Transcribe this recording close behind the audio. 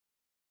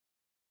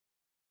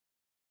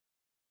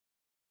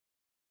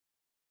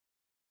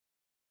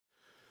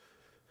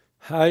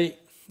Hi,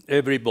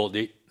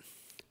 everybody.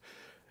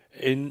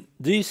 In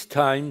these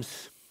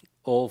times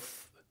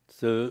of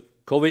the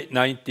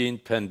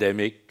COVID-19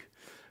 pandemic,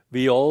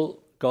 we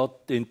all got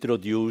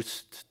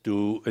introduced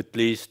to at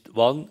least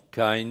one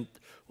kind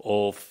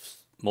of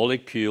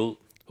molecule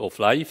of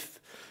life,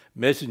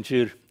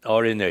 messenger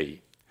RNA.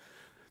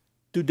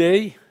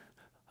 Today,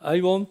 I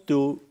want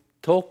to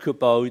talk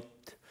about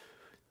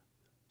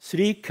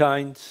three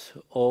kinds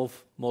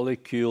of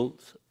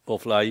molecules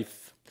of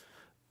life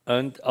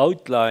and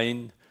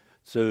outline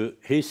the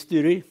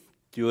history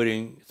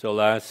during the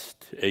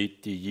last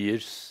 80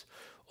 years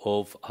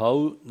of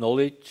how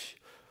knowledge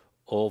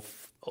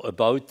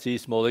about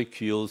these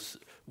molecules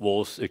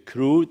was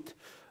accrued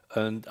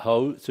and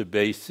how the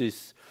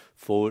basis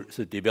for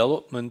the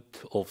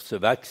development of the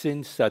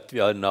vaccines that we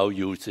are now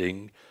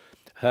using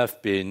have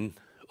been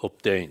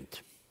obtained.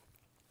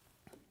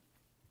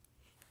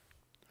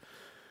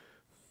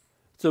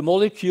 The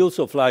molecules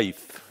of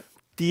life,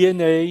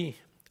 DNA,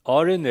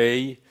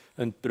 RNA,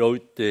 and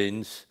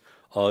proteins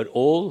are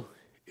all,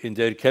 in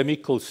their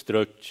chemical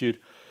structure,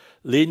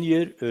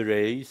 linear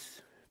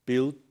arrays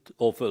built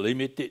of a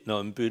limited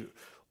number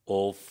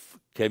of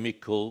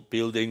chemical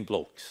building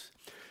blocks.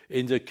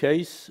 In the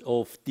case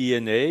of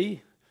DNA,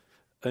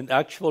 and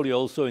actually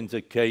also in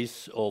the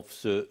case of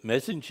the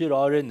messenger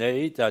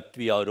RNA that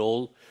we are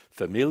all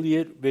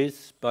familiar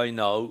with by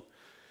now,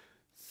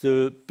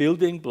 the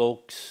building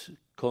blocks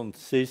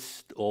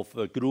consist of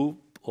a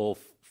group of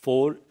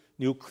 4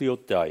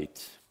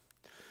 nucleotides.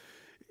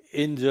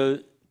 In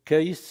the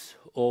case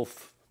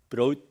of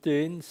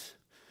proteins,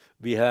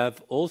 we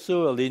have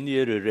also a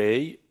linear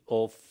array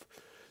of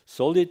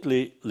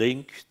solidly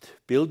linked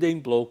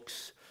building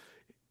blocks.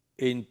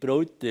 In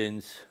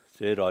proteins,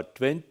 there are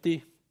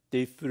 20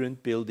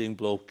 different building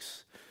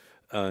blocks,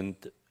 and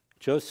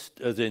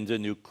just as in the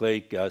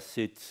nucleic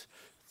acids,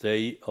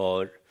 they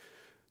are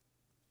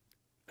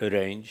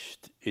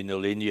arranged in a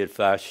linear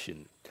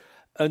fashion.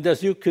 And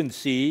as you can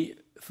see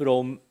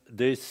from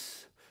this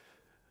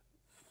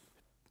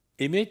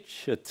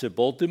image at the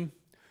bottom,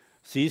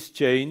 these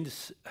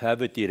chains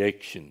have a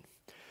direction.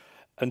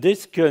 And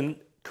this can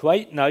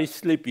quite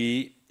nicely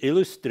be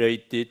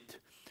illustrated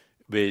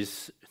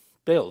with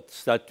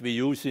belts that we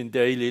use in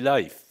daily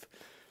life,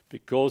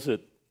 because a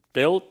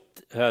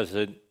belt has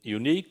a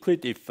uniquely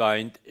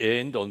defined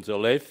end on the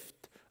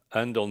left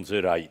and on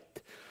the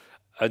right.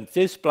 And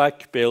this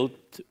black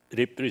belt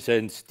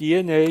represents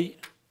DNA.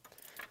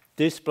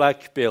 This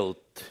black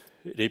belt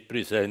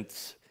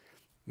represents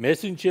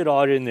messenger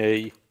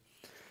RNA,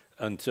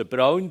 and the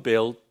brown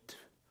belt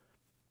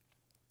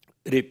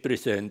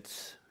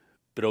represents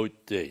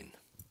protein.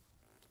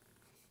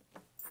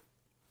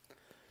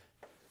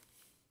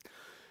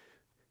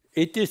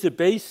 It is a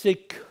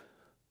basic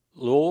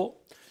law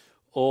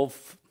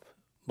of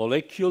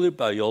molecular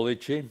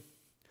biology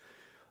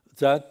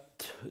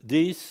that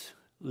these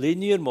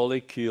linear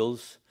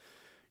molecules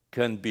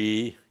can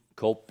be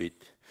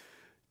copied.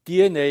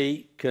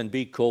 DNA can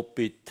be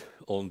copied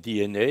on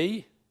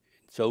DNA,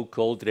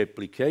 so-called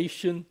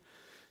replication.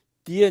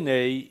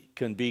 DNA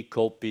can be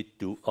copied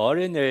to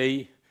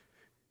RNA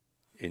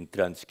in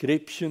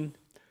transcription,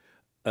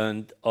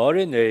 and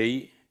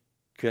RNA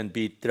can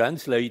be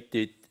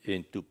translated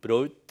into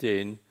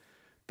protein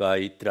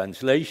by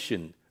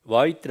translation.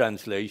 Why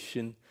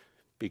translation?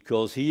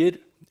 Because here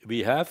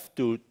we have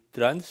to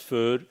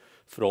transfer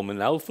from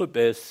an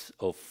alphabet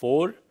of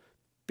 4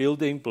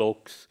 building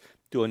blocks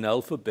to an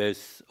alphabet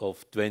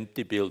of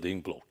 20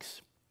 building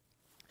blocks.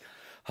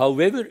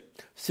 However,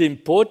 the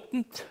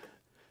important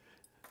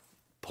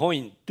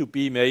point to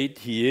be made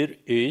here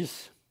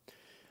is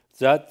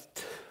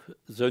that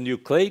the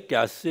nucleic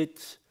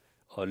acids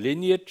are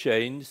linear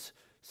chains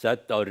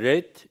that are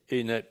read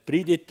in a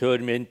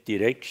predetermined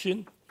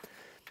direction,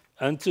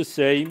 and the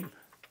same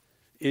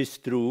is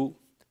true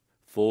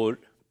for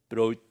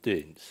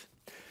proteins.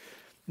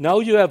 Now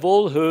you have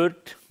all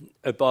heard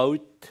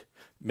about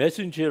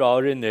messenger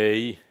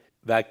RNA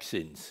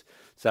vaccines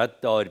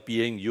that are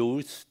being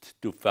used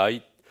to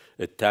fight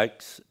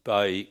attacks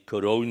by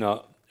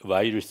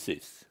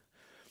coronaviruses.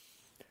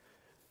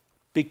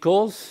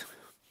 Because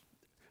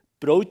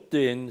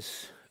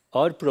proteins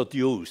are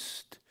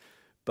produced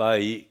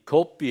by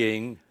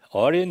copying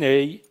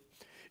RNA,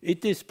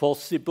 it is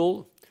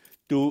possible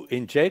to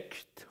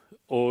inject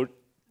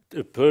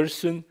a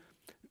person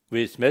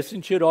with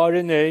messenger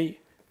RNA,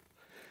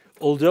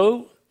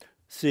 although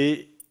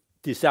the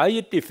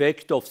desired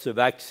effect of the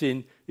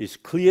vaccine is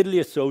clearly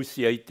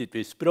associated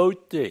with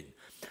protein.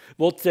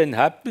 What then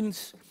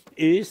happens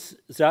is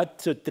that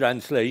the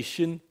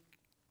translation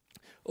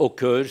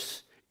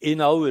occurs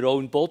in our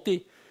own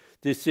body.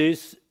 This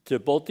is, the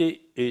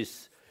body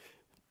is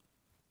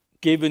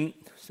given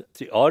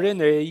the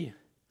RNA,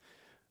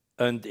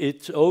 and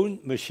its own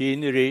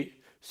machinery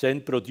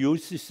then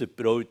produces a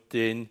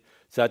protein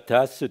that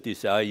has the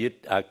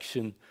desired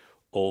action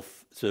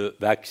of the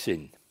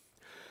vaccine.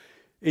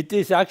 It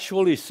is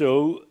actually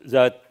so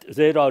that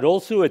there are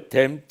also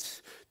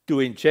attempts to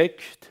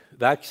inject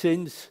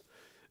vaccines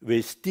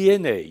with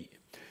DNA,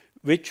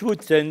 which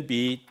would then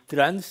be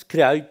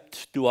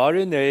transcribed to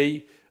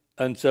RNA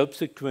and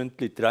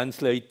subsequently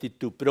translated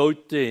to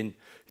protein.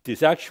 It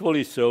is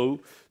actually so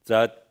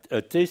that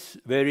at this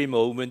very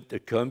moment, a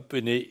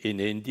company in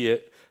India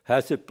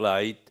has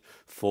applied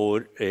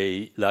for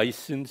a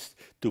license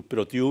to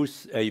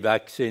produce a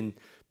vaccine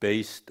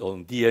based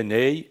on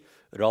DNA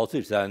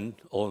rather than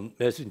on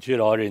messenger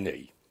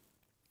RNA.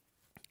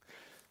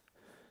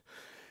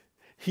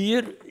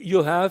 Here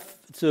you have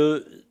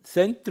the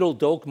central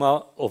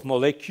dogma of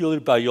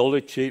molecular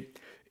biology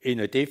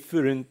in a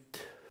different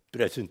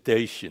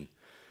presentation.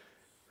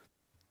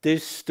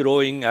 This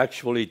drawing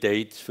actually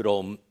dates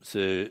from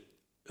the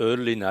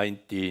early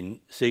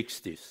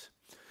 1960s.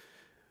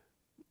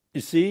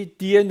 You see,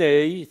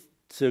 DNA,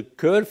 the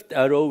curved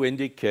arrow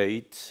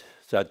indicates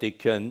that it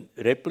can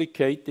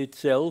replicate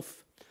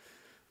itself.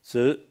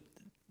 The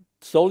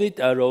solid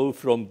arrow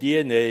from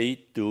DNA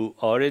to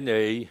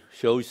RNA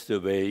shows the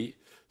way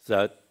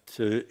that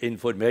the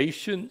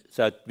information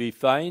that we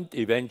find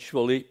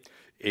eventually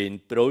in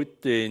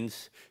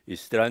proteins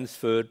is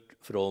transferred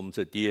from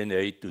the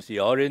DNA to the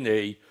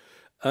RNA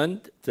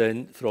and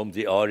then from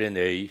the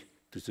RNA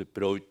to the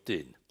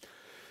protein.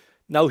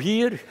 Now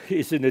here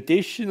is an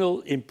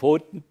additional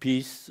important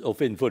piece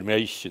of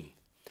information.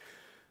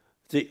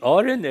 The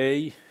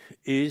RNA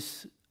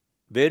is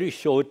very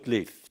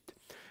short-lived,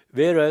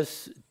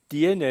 whereas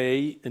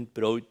DNA and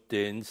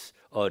proteins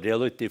are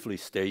relatively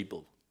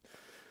stable.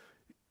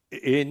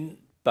 In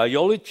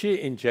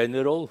biology in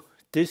general,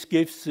 this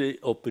gives the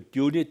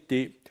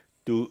opportunity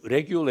to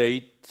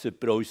regulate the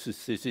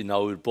processes in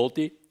our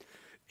body.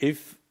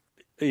 If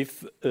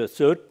a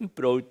certain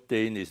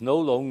protein is no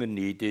longer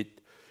needed,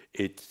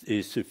 it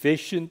is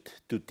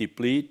sufficient to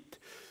deplete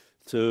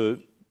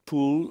the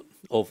pool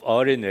of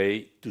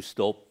RNA to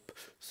stop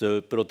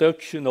the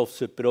production of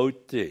the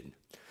protein.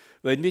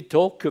 When we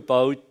talk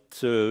about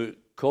the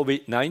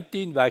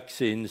COVID-19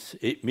 vaccines,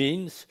 it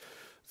means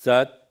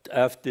that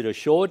after a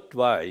short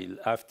while,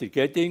 after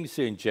getting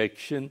the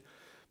injection,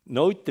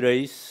 no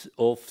trace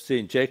of the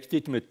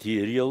injected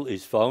material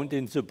is found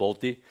in the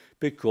body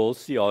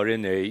because the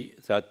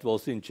RNA that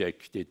was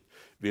injected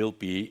will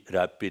be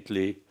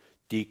rapidly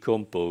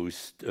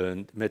decomposed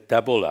and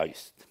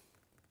metabolized.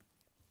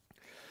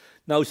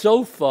 Now,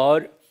 so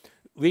far,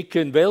 we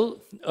can well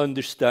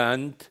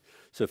understand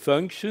the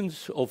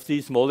functions of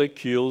these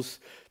molecules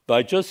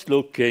by just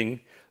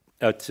looking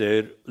at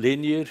their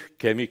linear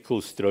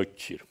chemical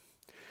structure.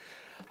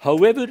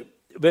 However,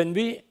 when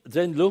we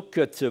then look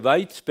at the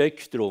wide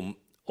spectrum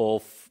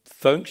of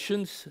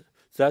functions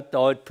that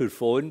are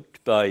performed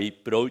by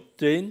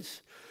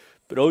proteins,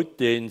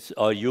 proteins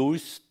are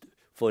used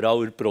for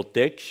our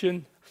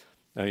protection.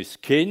 Now,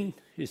 skin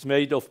is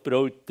made of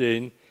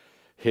protein,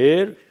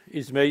 hair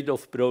is made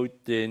of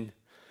protein.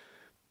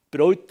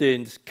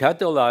 Proteins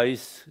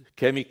catalyze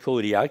chemical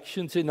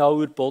reactions in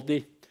our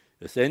body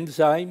as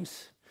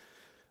enzymes,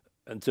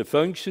 and the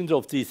functions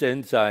of these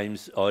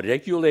enzymes are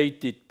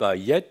regulated by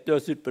yet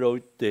other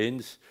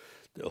proteins,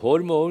 the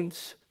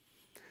hormones,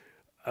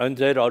 and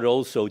there are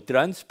also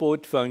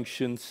transport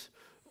functions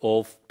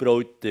of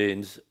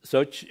proteins,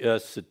 such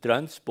as the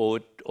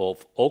transport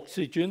of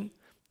oxygen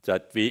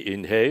that we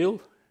inhale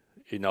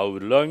in our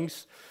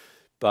lungs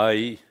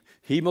by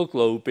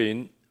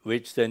hemoglobin,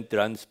 which then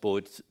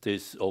transports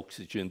this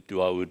oxygen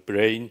to our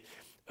brain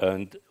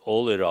and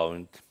all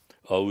around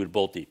our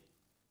body.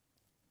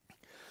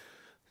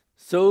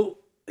 So,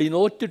 in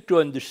order to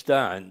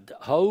understand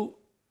how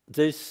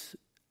this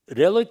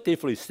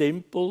relatively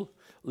simple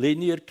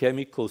linear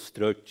chemical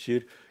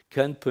structure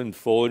can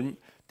perform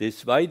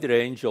this wide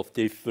range of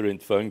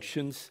different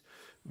functions,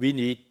 we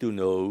need to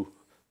know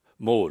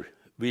more.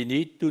 We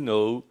need to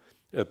know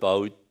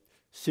about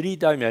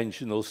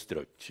three-dimensional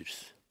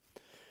structures.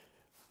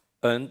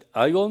 And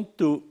I want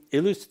to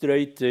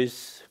illustrate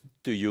this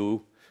to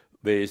you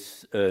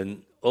with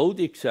an old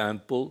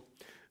example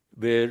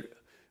where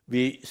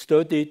we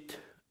studied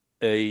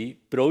a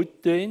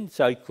protein,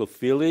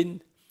 cyclophilin,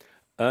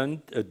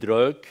 and a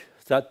drug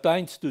that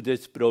binds to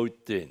this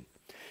protein.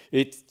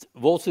 It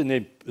was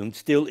and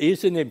still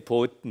is an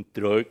important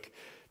drug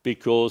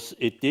because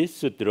it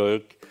is a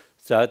drug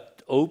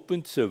that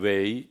opens the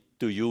way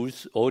to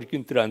use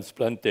organ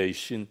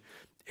transplantation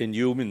in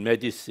human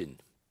medicine.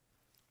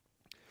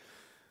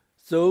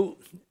 So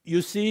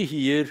you see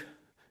here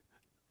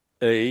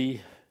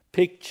a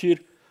picture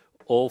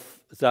of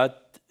that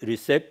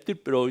receptor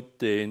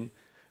protein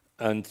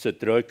and the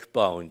drug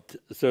bound.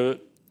 The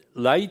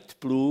light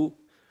blue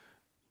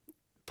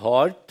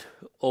part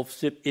of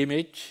the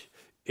image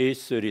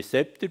is the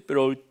receptor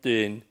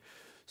protein.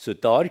 The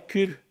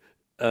darker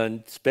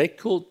and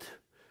speckled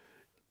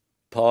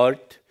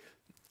part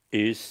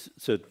is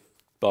the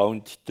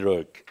bound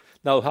drug.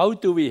 Now, how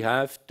do we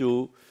have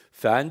to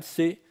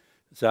fancy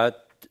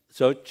that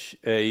such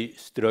a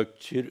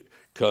structure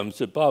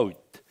comes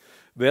about?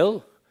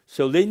 Well,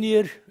 the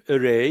linear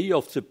array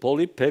of the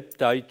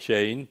polypeptide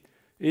chain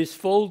is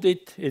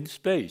folded in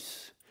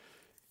space,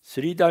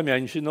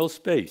 three-dimensional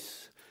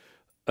space.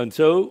 And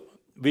so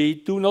we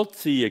do not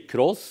see a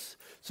cross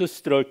the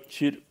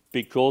structure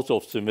because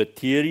of the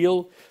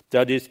material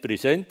that is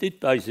presented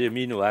by the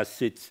amino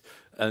acids,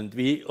 and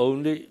we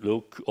only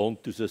look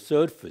onto the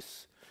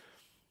surface.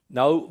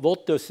 Now,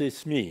 what does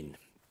this mean?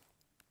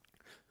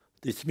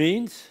 This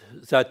means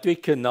that we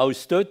can now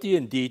study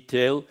in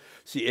detail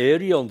the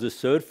area on the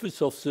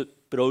surface of the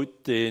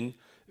protein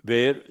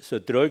where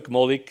the drug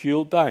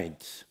molecule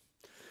binds.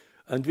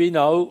 And we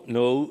now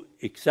know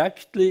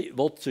exactly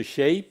what the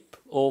shape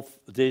of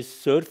this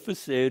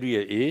surface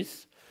area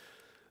is,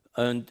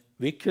 and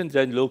we can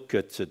then look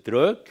at the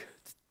drug.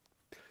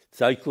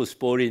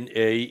 Cyclosporin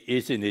A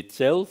is in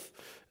itself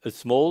a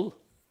small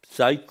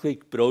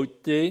cyclic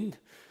protein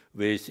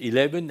with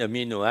 11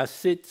 amino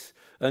acids,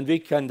 and we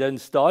can then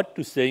start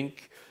to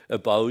think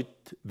about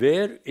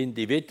where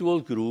individual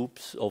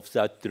groups of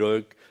that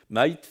drug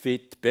might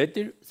fit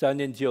better than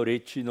in the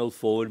original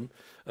form,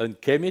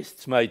 and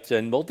chemists might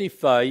then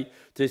modify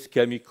this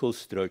chemical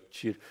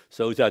structure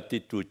so that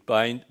it would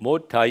bind more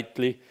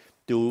tightly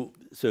to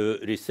the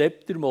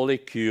receptor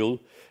molecule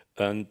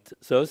and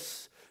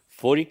thus,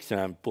 for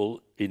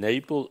example,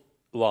 enable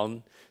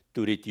one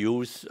to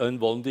reduce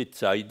unwanted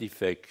side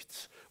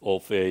effects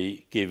of a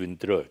given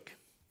drug.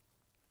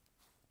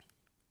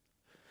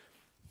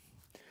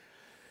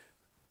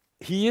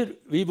 Here,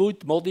 we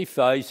would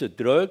modify the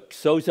drug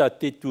so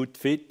that it would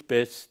fit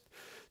best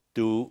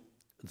to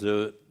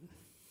the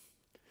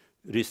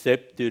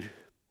receptor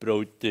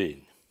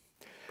protein.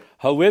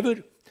 However,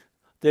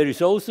 there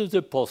is also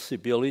the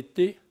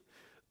possibility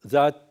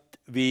that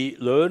we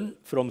learn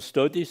from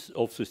studies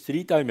of the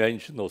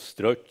three-dimensional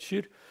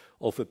structure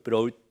of a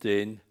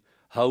protein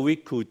how we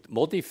could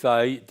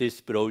modify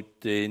this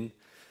protein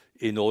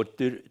in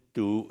order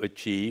to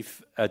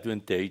achieve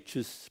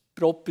advantageous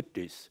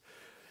properties.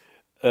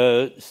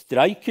 A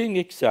striking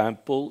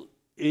example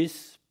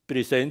is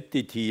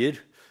presented here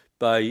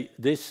by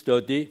this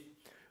study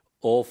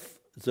of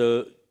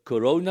the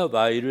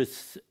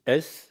coronavirus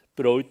S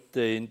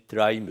protein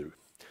trimer.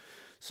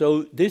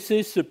 So this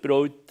is a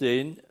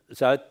protein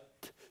that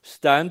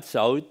stands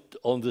out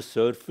on the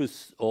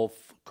surface of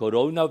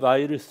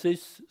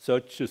coronaviruses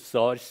such as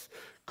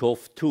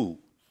SARS-CoV-2.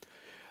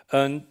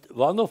 And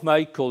one of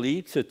my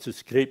colleagues at the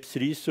Scripps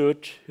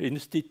Research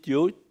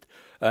Institute,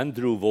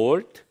 Andrew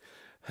Ward,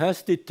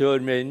 has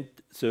determined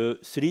the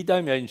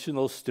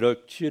three-dimensional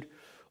structure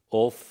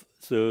of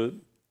the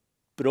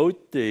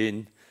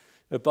protein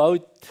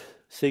about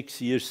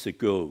 6 years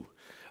ago.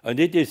 And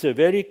it is a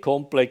very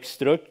complex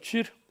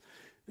structure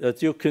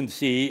that you can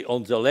see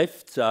on the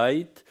left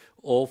side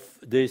of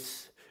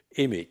this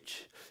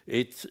image.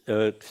 It's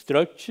a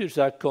structure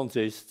that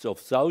consists of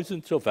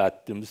thousands of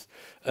atoms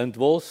and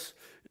was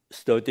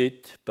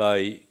studied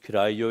by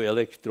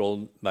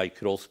cryo-electron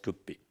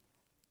microscopy.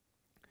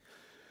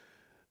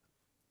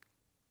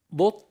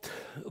 What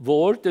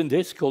Ward and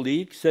his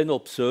colleagues then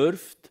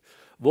observed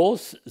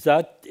was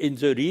that in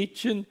the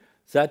region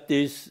that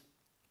is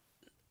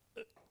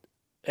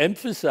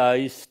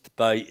emphasized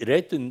by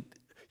red and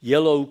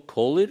yellow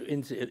color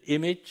in the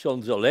image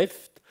on the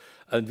left,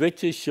 and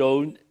which is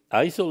shown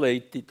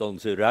isolated on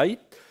the right,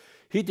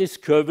 he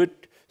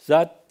discovered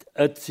that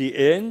at the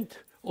end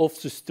of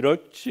the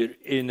structure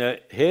in a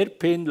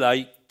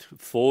hairpin-like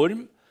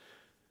form,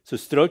 the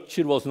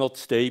structure was not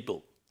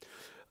stable.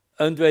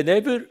 And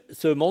whenever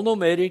the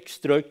monomeric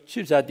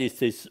structure, that is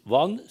this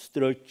one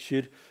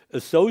structure,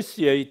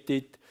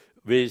 associated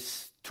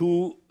with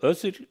two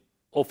other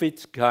of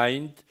its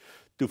kind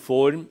to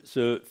form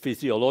the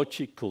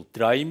physiological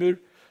trimer,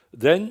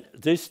 then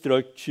this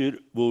structure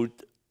would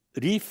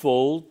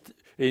refold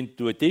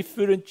into a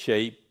different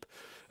shape.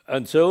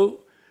 And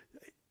so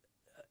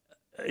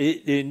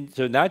in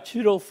the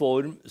natural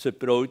form, the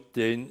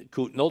protein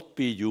could not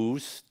be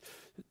used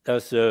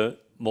as a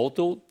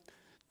model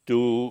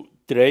to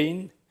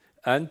train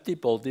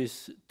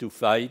antibodies to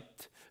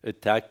fight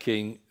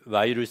attacking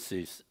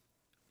viruses,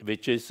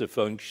 which is a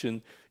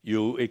function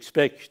you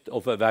expect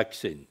of a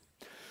vaccine.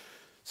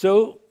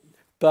 So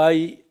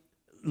by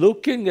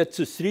looking at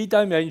the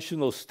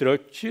three-dimensional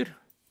structure,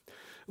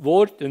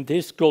 Ward and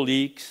his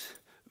colleagues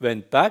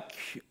went back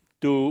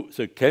to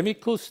the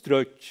chemical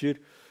structure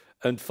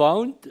and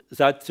found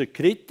that the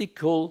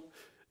critical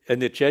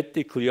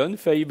energetically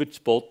unfavored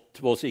spot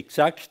was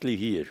exactly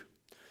here.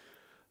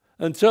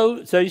 And so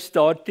they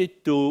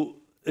started to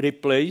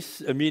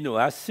replace amino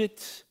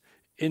acids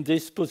in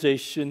this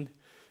position.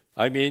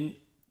 I mean,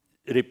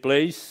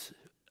 replace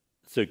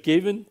the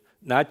given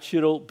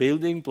natural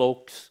building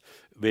blocks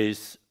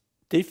with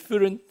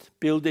different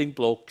building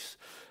blocks.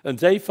 And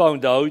they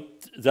found out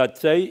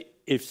that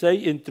if they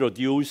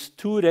introduce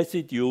two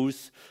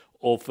residues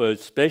of a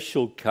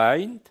special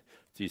kind,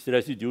 these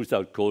residues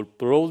are called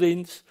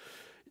prolines,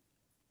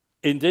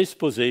 in this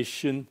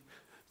position,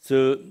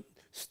 the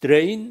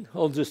strain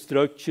on the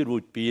structure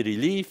would be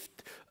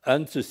relieved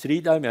and the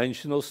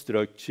three-dimensional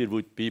structure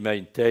would be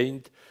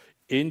maintained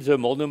in the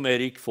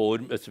monomeric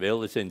form as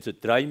well as in the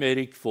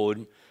trimeric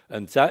form,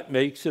 and that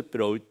makes a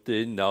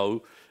protein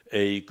now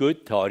a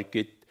good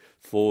target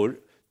for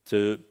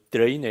the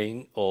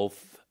training of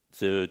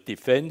the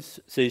defense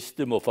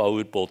system of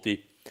our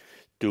body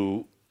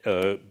to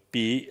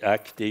be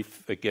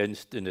active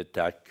against an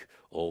attack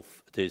of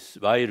this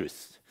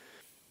virus.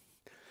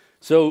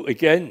 So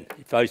again,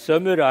 if I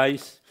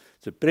summarize,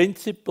 the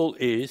principle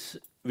is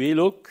we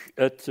look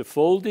at the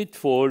folded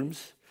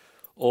forms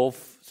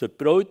of the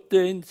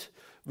proteins.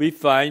 We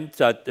find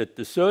that at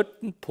a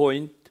certain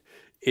point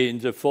in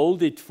the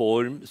folded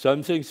form,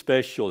 something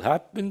special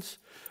happens.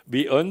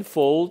 We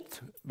unfold,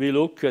 we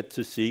look at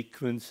the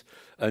sequence,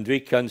 and we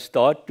can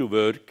start to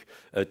work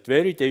at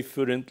very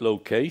different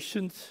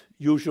locations,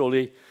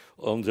 usually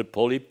on the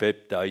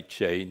polypeptide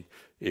chain,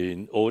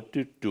 in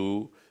order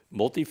to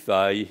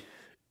modify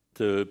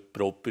the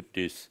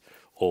properties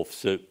of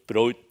the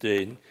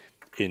protein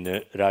in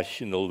a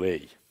rational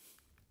way.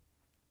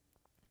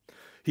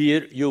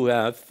 Here you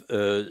have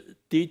a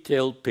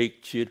detailed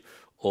picture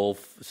of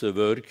the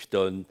work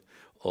done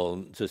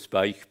on the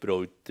spike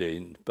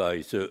protein by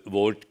the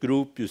Ward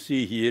group. You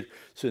see here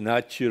the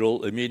natural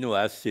amino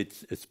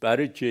acids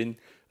asparagine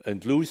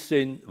and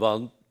leucine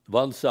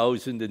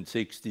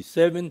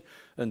 1067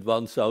 and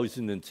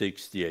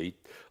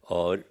 1068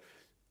 are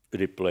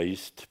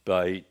replaced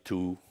by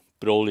 2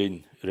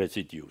 proline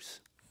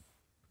residues.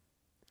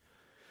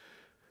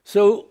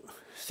 So,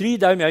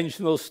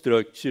 three-dimensional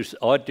structures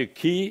are the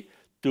key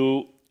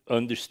to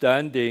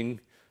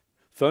understanding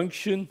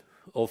function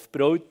of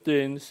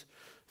proteins.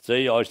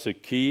 They are the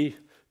key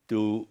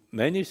to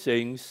many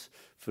things,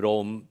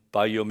 from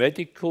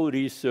biomedical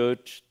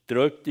research,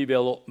 drug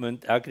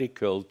development,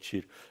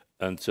 agriculture,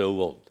 and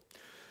so on.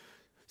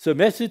 The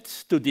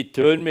methods to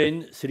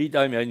determine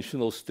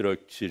three-dimensional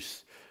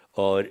structures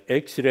are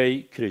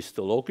X-ray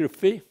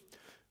crystallography,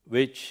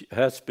 which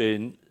has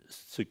been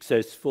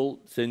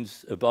successful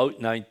since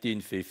about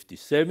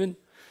 1957,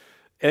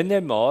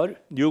 NMR,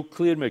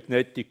 nuclear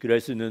magnetic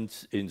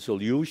resonance in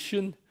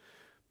solution,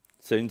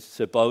 since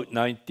about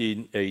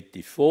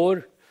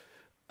 1984,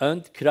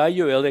 and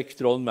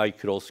cryo-electron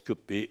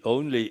microscopy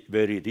only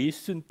very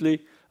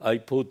recently. I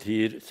put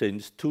here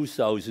since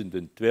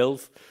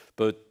 2012,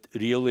 but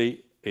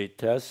really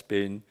it has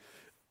been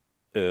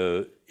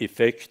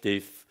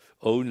effective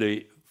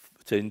only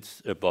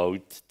since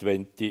about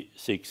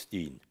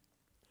 2016.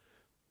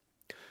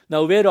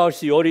 Now, where are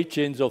the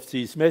origins of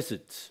these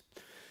methods?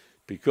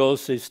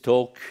 Because this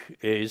talk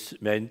is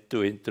meant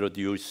to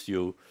introduce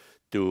you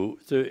to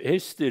the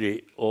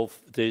history of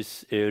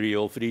this area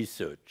of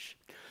research.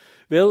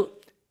 Well,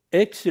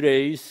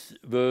 X-rays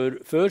were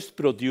first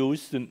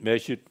produced and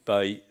measured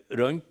by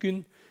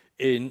Röntgen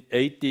in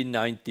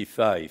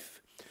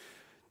 1895.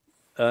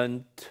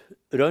 And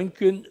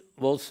Röntgen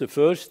was the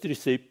first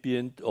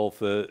recipient of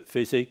a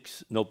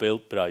physics Nobel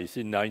Prize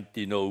in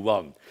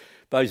 1901.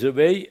 By the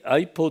way,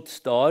 I put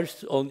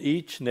stars on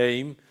each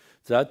name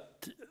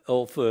that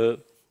of a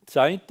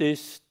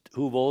scientist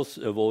who was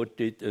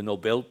awarded a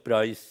Nobel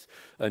Prize.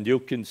 And you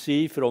can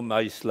see from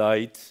my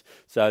slides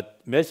that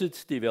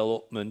methods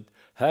development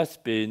has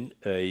been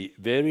a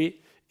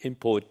very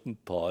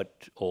important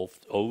part of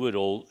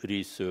overall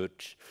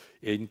research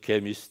in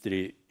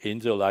chemistry, in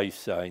the life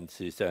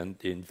sciences,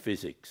 and in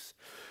physics.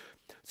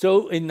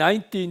 So in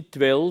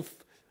 1912,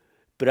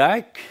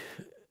 Bragg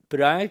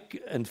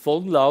and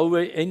von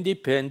Laue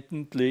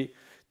independently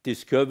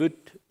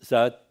discovered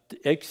that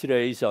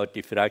X-rays are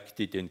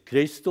diffracted in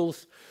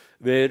crystals,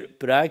 where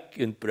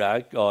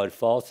Bragg are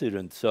father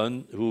and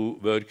son who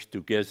work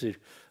together,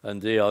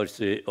 and they are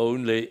the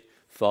only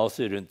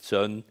father and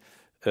son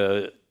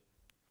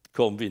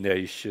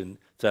combination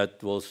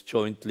that was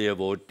jointly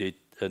awarded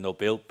a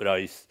Nobel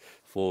Prize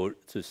for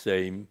the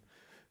same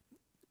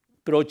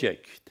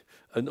project.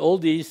 And all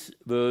these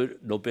were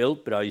Nobel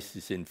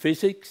Prizes in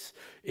physics.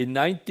 In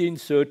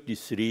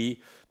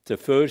 1933, the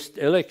first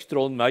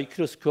electron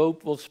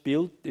microscope was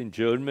built in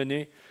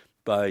Germany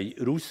by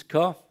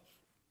Ruska.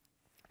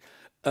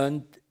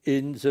 And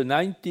in the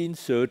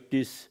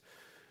 1930s,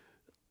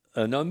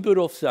 a number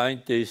of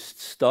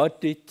scientists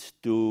started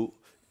to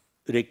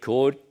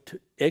record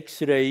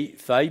X-ray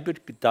fiber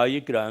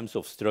diagrams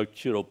of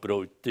structure of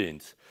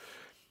proteins.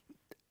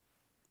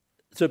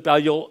 The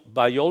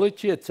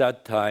biology at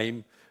that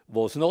time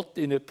was not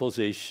in a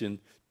position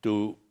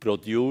to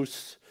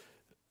produce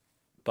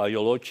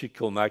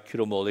biological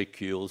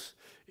macromolecules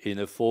in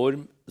a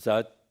form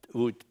that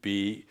would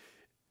be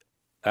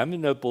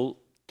amenable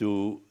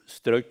to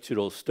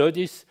structural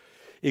studies,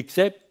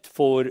 except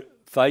for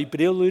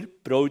fibrillar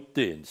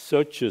proteins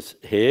such as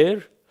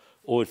hair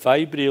or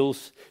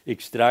fibrils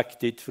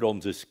extracted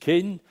from the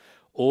skin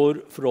or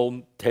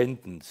from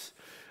tendons.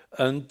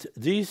 And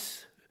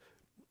these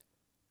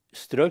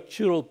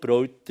structural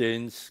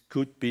proteins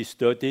could be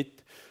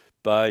studied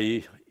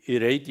by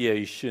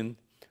irradiation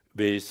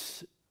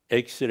with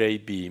X-ray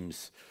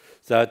beams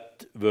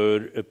that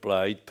were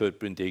applied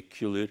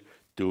perpendicular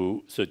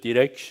to the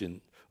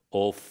direction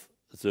of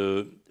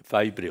the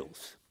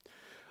fibrils.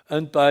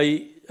 And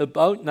by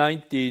about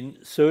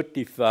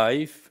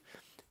 1935,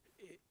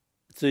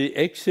 the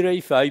X-ray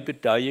fiber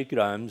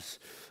diagrams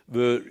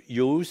were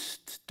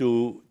used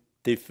to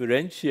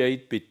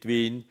differentiate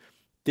between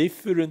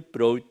different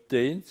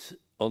proteins.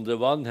 On the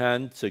one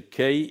hand, the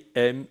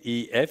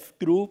KMEF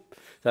group,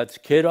 that's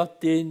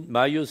keratin,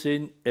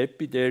 myosin,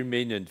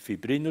 epidermin, and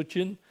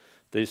fibrinogen.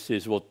 This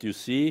is what you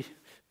see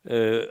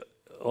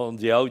on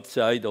the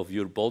outside of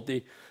your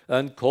body.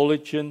 And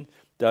collagen,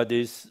 that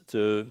is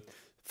the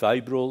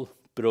fibril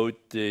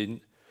protein,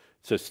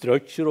 the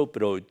structural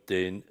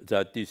protein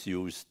that is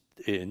used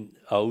in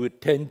our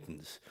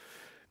tendons.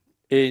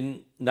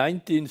 In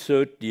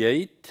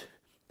 1938,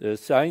 the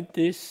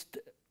scientist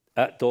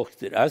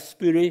Dr.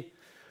 Asbury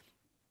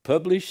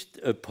published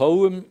a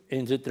poem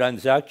in the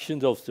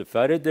Transactions of the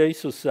Faraday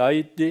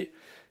Society,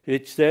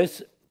 which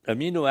says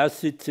amino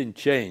acids in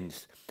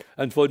chains.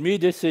 And for me,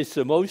 this is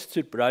the most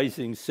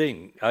surprising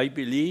thing. I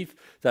believe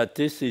that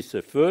this is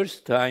the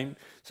first time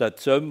that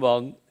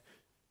someone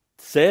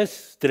says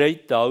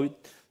straight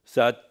out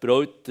that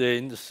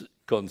proteins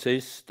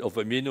consist of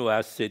amino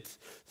acids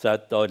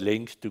that are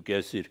linked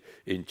together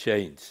in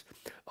chains.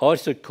 Are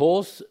the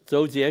cause,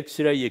 so the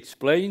X-ray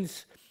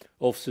explains,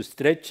 of the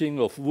stretching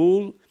of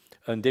wool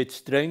and its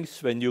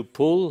strength when you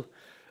pull,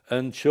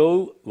 and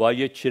show why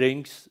it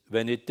shrinks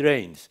when it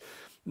rains.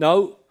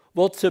 Now,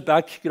 what's the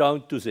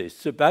background to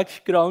this? The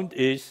background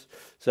is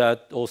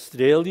that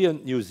Australia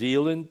and New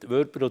Zealand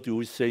were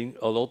producing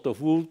a lot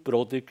of wool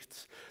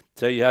products.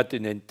 They had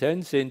an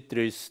intense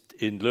interest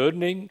in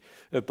learning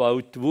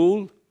about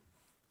wool,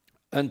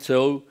 and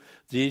so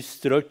these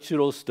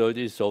structural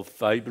studies of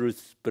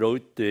fibrous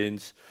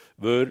proteins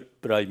were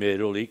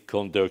primarily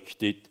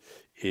conducted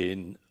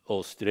in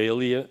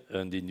Australia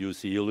and in New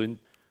Zealand.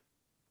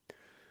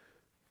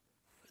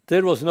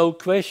 There was no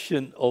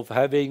question of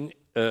having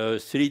a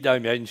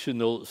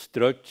three-dimensional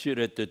structure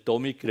at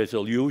atomic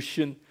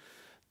resolution.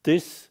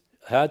 This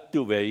had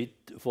to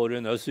wait for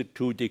another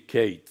 2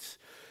 decades,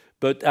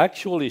 but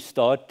actually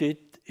started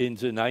in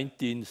the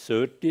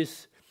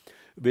 1930s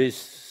with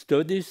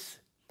studies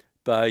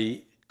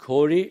by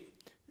Corey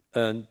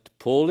and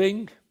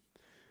Pauling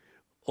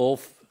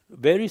of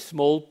very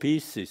small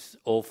pieces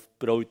of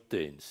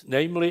proteins,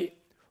 namely,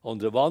 on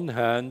the one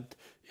hand,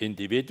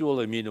 individual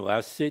amino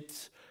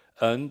acids,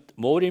 and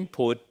more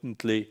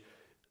importantly,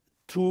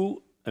 2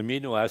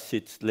 amino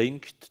acids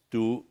linked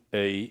to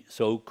a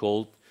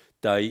so-called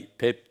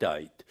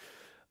dipeptide.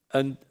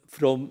 And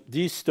from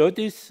these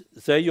studies,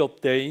 they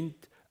obtained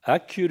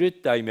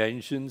accurate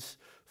dimensions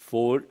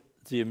for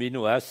the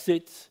amino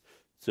acids,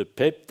 the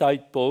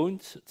peptide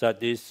bonds,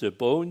 that is, the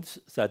bonds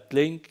that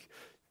link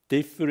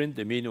different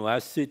amino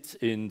acids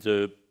in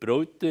the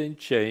protein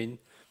chain,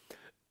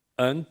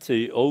 and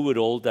the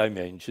overall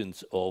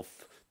dimensions of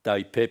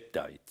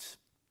dipeptides.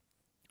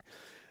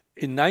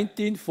 In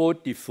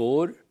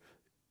 1944,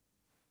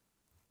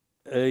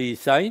 a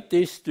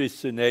scientist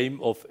with the name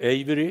of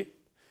Avery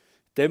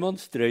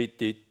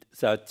demonstrated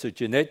that the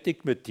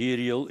genetic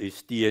material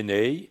is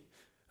DNA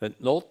and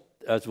not,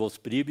 as was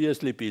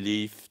previously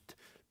believed,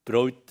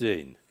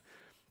 protein.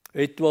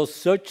 It was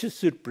such a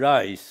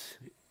surprise.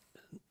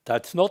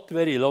 That's not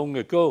very long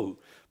ago,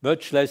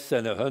 much less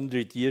than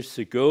 100 years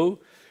ago.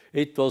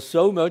 It was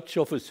so much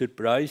of a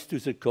surprise to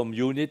the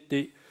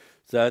community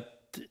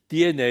that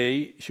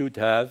DNA should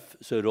have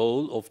the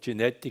role of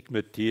genetic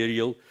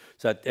material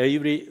that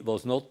Avery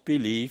was not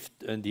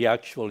believed, and he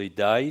actually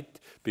died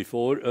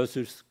before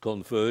others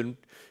confirmed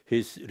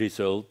his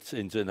results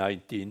in the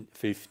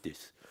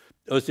 1950s.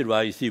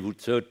 Otherwise, he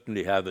would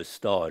certainly have a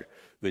star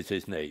with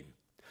his name.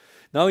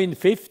 Now, in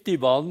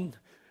 1951,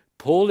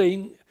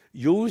 Pauling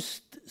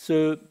used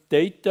the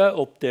data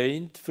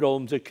obtained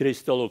from the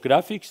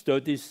crystallographic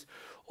studies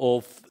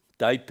of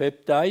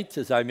dipeptides,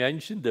 as I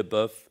mentioned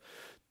above,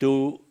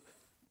 to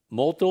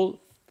model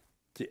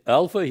the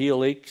alpha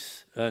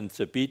helix and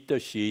the beta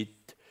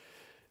sheet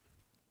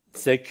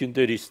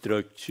secondary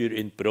structure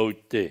in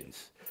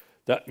proteins.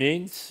 That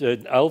means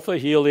an alpha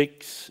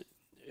helix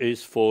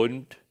is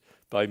formed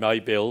by my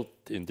belt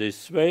in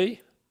this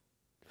way,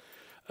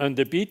 and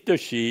the beta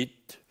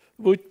sheet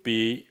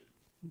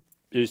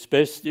is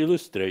best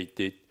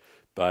illustrated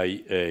by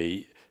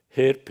a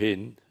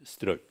hairpin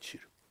structure.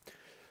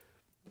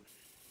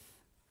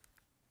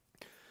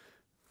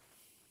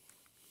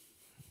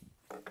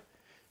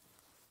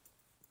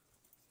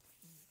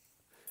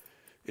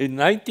 In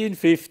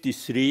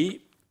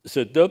 1953,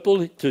 the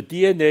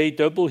DNA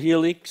double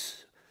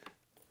helix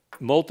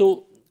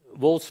model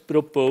was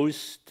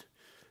proposed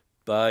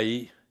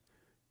by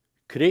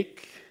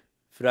Crick,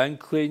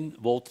 Franklin,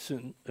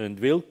 Watson, and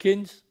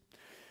Wilkins.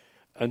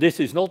 And this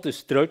is not a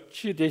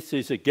structure. This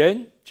is,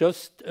 again,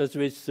 just as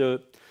with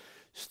the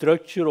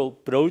structural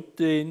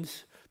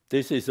proteins,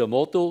 this is a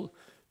model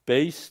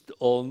based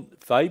on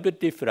fiber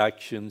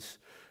diffractions,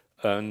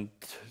 and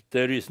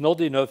there is not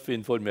enough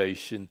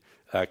information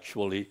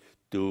actually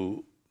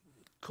to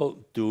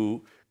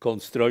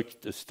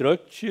construct a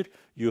structure.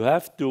 You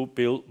have to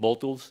build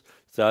models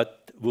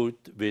that would,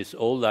 with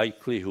all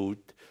likelihood,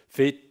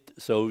 fit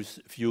those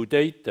few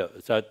data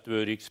that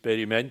were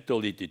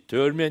experimentally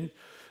determined.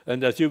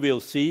 And as you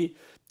will see,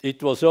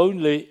 it was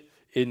only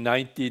in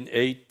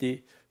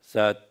 1980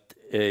 that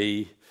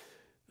a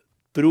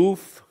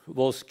proof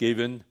was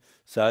given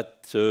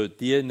that the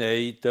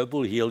DNA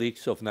double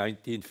helix of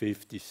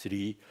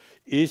 1953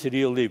 is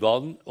really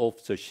one of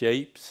the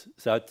shapes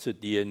that the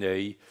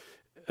DNA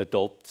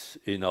adopts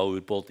in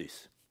our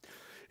bodies.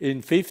 In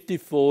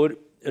 1954,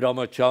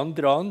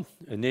 Ramachandran,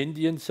 an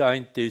Indian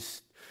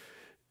scientist,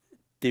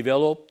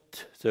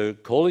 developed the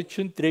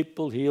collagen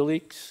triple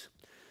helix.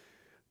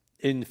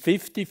 In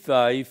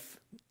 1955,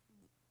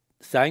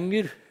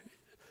 Sanger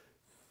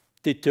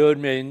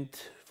determined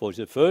for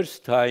the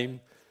first time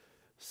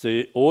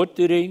the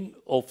ordering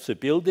of the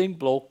building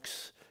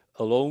blocks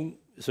along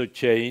the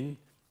chain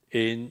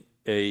in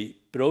a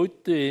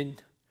protein.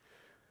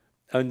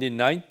 And in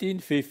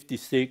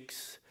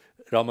 1956,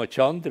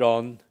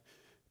 Ramachandran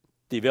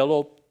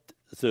developed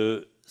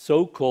the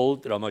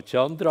so-called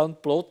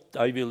Ramachandran plot.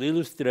 I will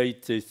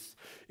illustrate this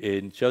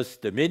in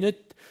just a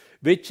minute,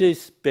 which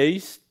is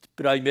based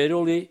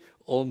primarily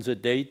on the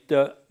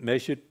data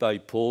measured by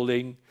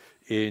Pauling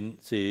in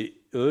the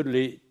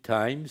early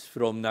times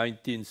from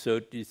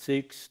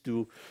 1936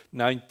 to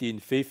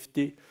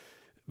 1950,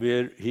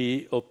 where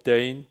he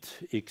obtained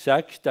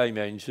exact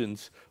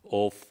dimensions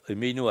of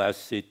amino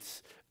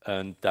acids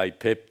and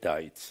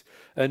dipeptides.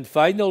 And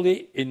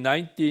finally, in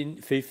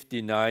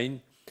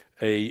 1959,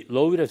 a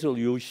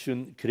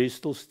low-resolution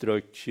crystal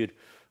structure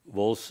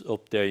was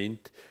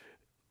obtained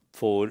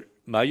for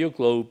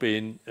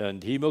myoglobin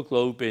and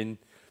hemoglobin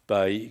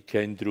by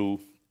Kendrew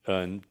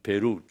and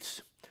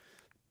Perutz.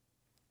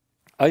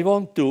 I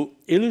want to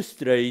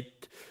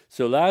illustrate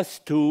the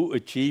last two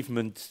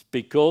achievements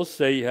because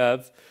they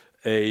have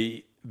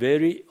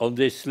on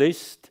this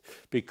list,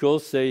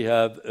 because they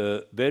have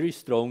a very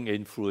strong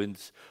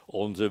influence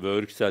on the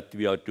work that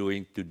we are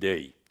doing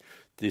today.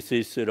 This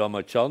is the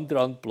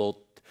Ramachandran plot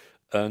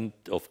and,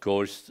 of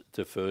course,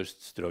 the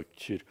first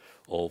structure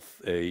of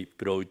a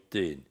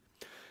protein.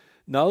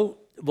 Now,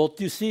 what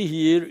you see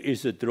here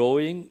is a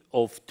drawing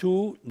of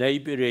two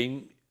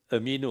neighboring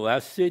amino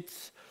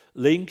acids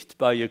linked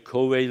by a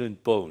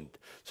covalent bond.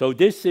 So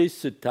this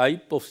is the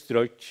type of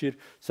structure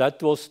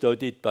that was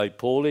studied by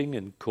Pauling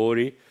and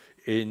Corey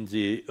in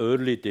the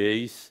early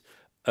days.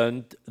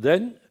 And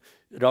then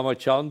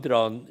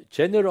Ramachandran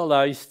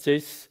generalized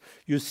this.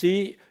 You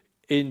see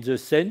in the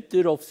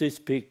center of this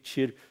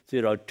picture,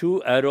 there are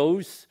two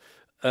arrows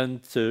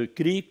and the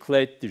Greek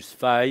letters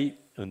phi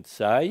and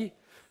psi.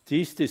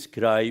 These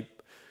describe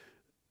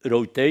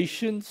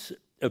rotations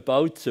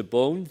about the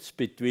bonds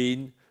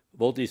between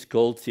what is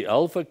called the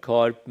alpha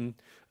carbon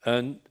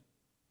and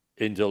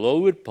in the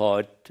lower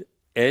part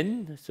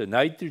N, the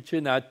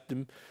nitrogen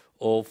atom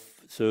of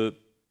the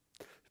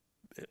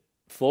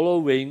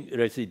following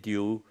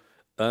residue,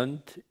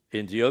 and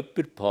in the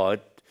upper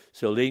part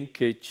the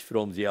linkage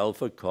from the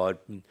alpha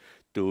carbon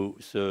to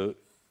the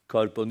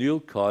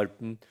carbonyl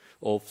carbon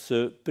of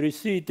the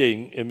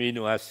preceding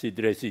amino acid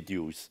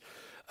residues.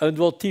 And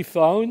what he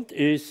found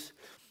is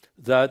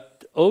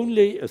that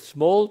only a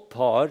small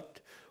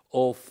part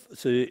of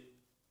the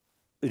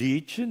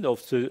region,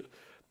 of the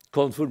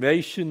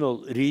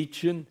conformational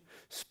region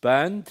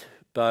spanned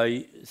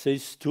by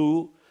these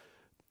two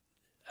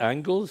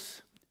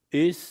angles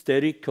is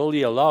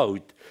sterically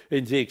allowed.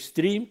 In the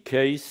extreme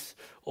case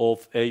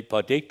of a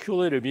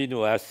particular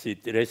amino acid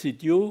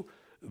residue,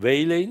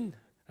 valine,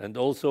 and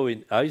also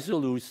in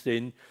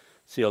isoleucine,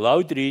 the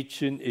allowed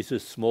region is a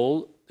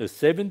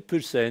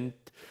 7%.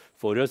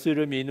 For other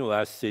amino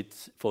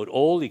acids, for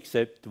all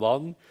except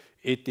one,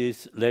 it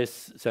is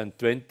less than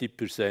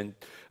 20%.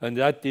 And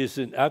that is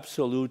an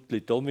absolutely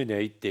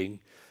dominating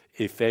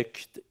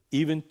effect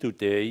even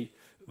today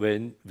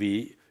when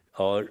we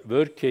are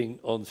working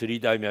on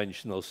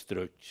three-dimensional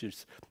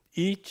structures.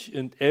 Each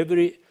and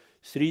every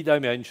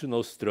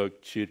three-dimensional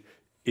structure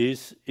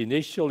is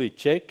initially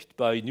checked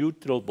by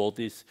neutral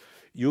bodies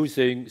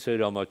using the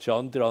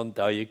Ramachandran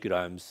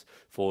diagrams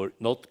for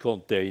not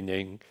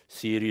containing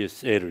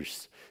serious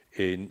errors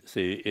in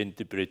the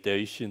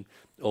interpretation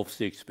of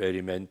the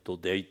experimental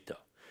data.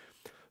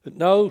 But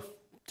now,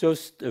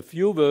 just a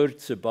few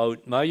words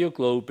about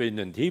myoglobin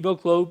and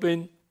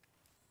hemoglobin.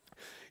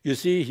 You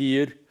see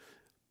here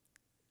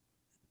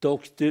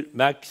Dr.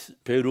 Max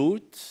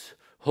Perutz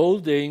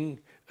holding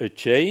a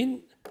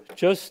chain,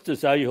 just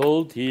as I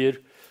hold here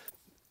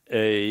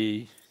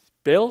a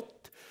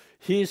belt.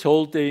 He is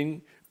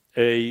holding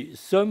a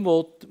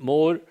somewhat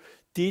more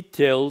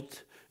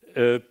detailed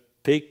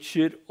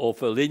picture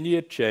of a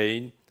linear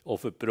chain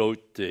of a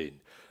protein.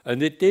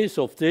 And it is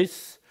of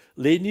this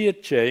linear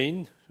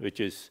chain, which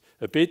is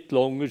a bit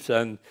longer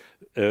than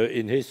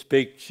in his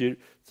picture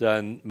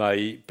than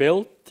my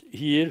belt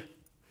here,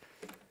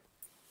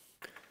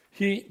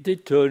 he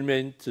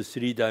determined the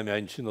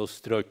three-dimensional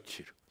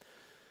structure.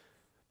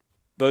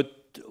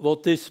 But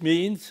what this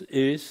means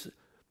is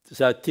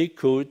that he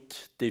could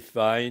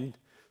define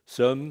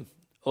some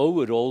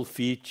overall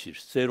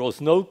features. There was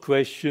no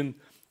question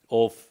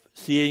of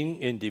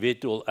seeing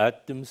individual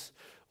atoms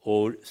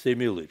or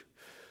similar.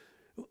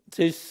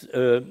 This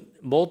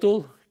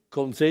model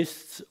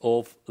consists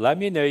of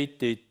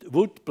laminated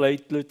wood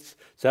platelets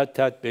that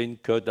had been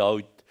cut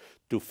out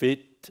to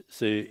fit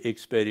the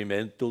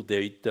experimental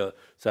data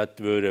that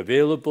were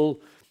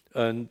available.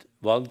 And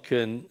one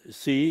can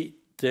see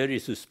there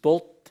is a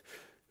spot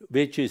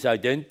which is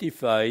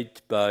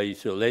identified by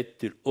the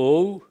letter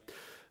O.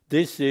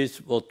 This is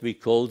what we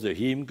call the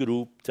heme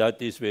group.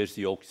 That is where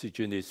the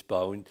oxygen is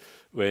bound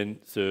when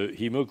the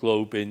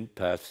hemoglobin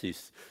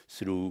passes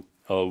through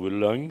our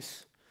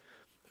lungs.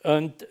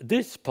 And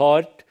this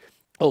part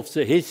of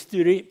the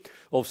history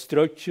of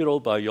structural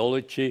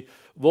biology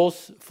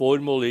was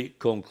formally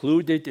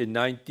concluded in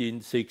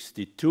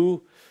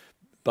 1962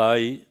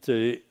 by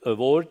the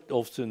award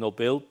of the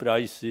Nobel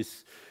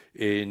Prizes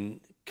in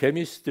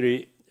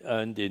chemistry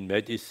and in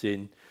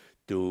medicine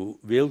to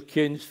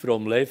Wilkins.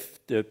 From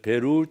left,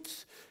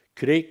 Perutz,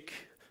 Crick,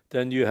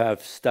 then you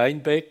have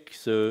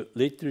Steinbeck, the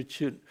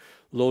literature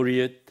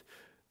laureate,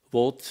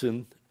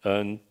 Watson,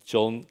 and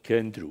John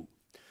Kendrew.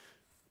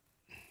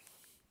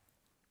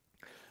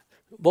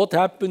 What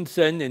happened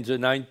then in the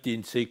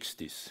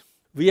 1960s?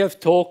 We have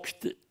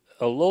talked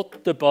a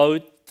lot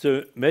about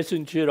the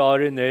messenger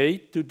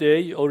RNA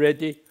today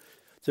already.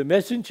 The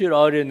messenger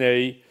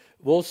RNA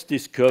was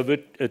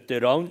discovered at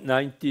around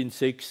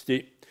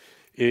 1960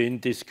 in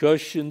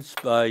discussions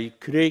by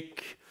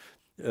Crick,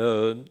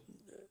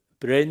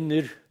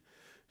 Brenner,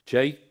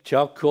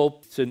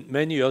 Jacobs, and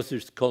many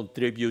others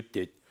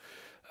contributed.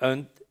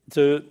 And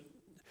the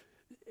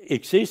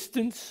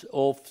existence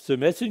of the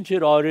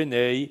messenger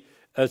RNA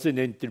as an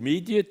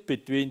intermediate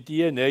between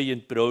DNA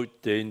and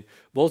protein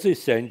was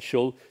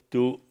essential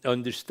to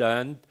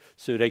understand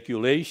the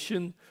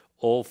regulation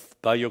of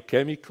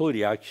biochemical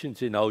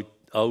reactions in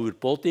our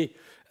body,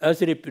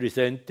 as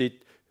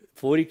represented,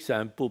 for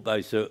example,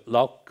 by the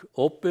lac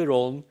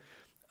operon,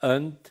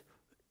 and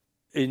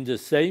in the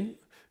same,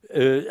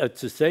 at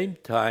the same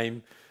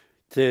time,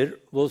 there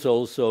was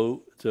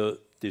also the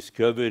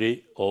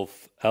discovery of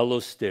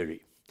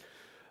allostery.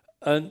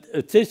 And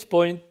at this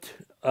point,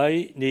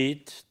 I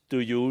need to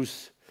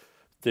use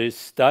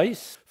this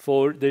dice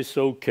for this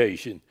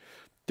occasion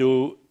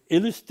to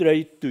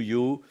illustrate to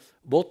you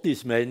what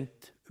is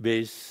meant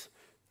with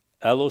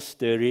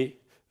allostery,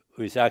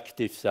 with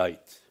active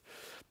sites.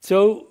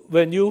 So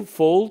when you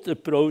fold a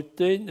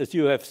protein, as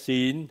you have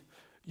seen,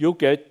 you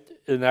get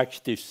an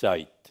active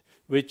site,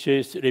 which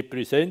is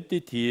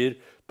represented here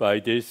by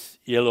this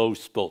yellow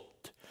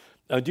spot.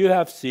 And you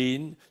have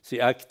seen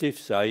the active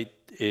site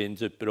in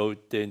the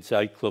protein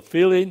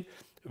cyclophilin,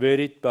 where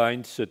it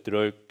binds the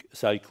drug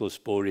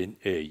cyclosporin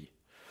A.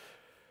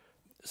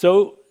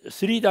 So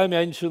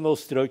three-dimensional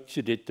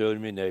structure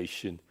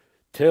determination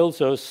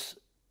tells us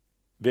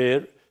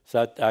where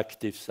that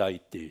active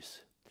site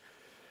is.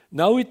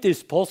 Now it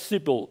is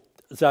possible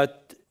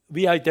that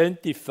we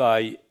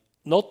identify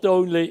not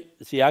only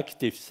the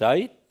active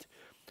site,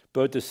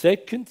 but a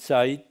second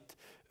site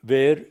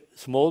where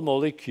small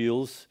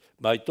molecules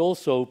might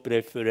also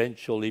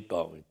preferentially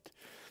bind.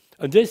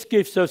 And this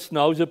gives us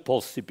now the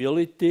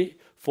possibility,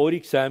 for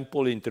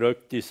example, in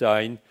drug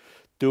design,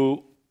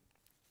 to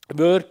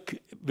work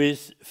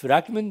with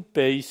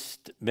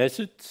fragment-based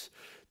methods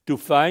to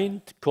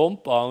find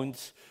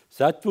compounds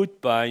that would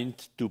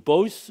bind to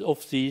both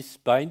of these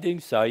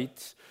binding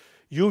sites,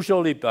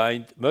 usually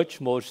bind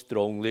much more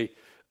strongly,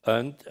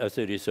 and as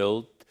a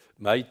result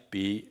might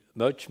be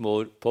much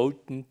more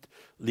potent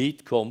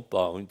lead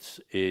compounds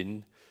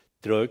in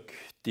drug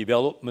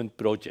development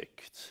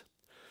projects.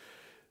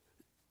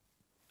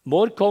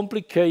 More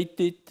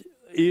complicated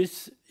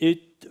is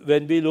it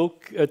when we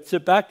look at the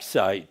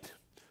backside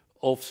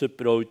of the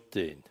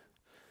protein.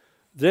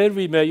 There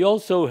we may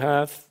also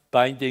have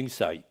binding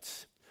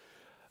sites.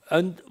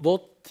 And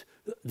what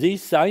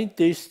these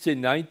scientists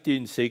in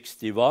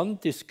 1961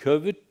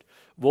 discovered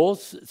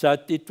was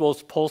that it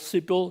was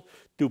possible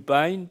to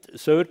bind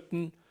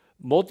certain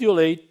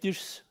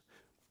modulators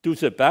to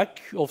the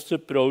back of the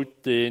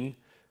protein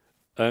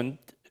and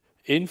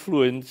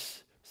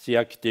influence the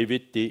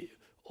activity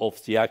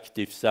of the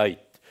active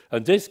site.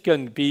 And this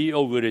can be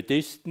over a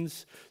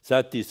distance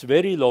that is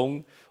very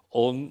long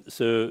on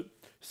the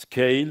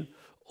scale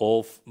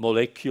of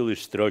molecular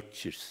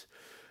structures.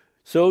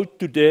 So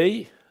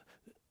today,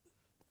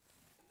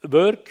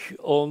 work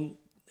on,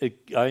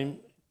 I'm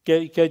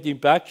getting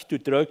back to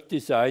drug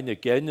design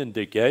again and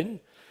again,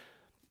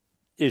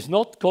 is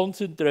not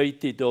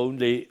concentrated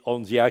only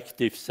on the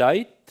active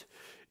site.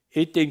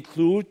 It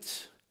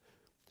includes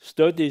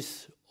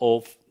studies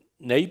of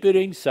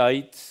neighboring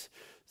sites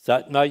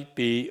that might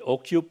be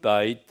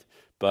occupied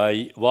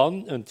by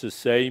one and the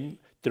same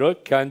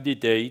drug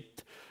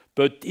candidate,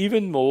 but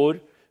even more,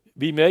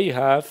 we may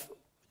have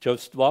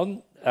just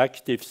one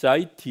active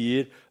site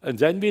here, and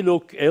then we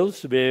look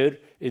elsewhere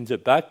in the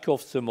back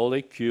of the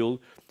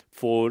molecule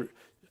for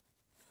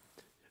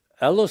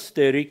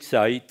allosteric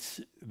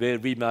sites where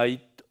we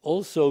might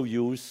also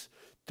use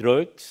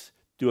drugs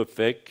to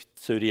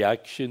affect the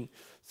reaction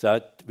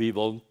that we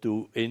want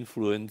to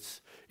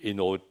influence in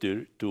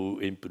order to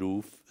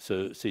improve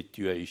the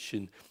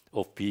situation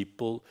of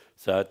people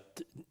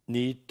that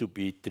need to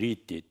be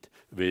treated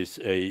with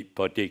a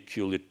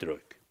particular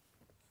drug.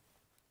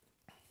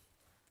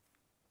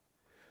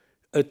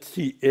 At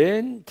the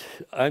end,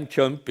 I'm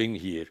jumping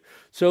here.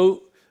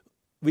 So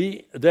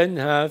we then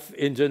have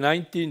in the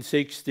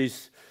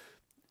 1960s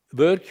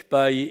work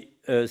by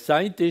a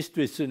scientist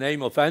with the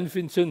name of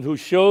Erwin, who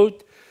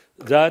showed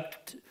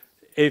that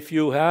if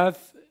you have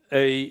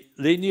a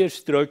linear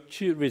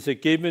structure with a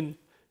given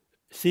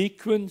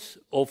sequence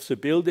of the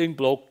building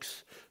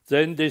blocks,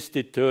 then this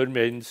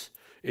determines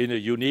in a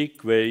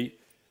unique way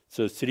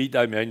the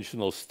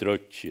three-dimensional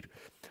structure.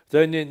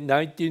 Then in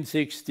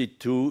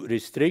 1962,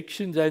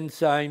 restriction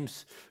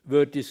enzymes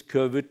were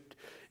discovered.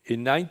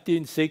 In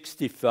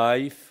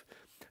 1965,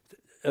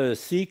 a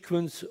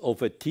sequence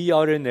of a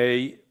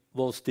tRNA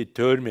was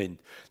determined.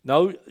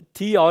 Now,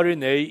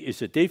 tRNA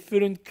is a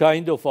different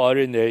kind of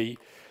RNA,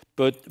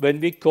 but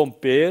when we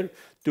compare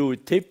to a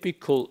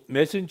typical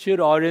messenger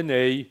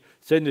RNA,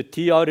 then the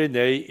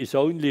tRNA is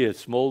only a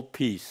small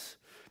piece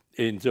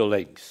in the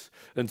length.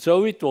 And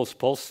so it was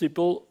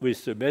possible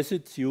with the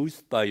methods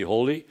used by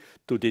Holly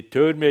to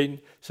determine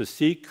the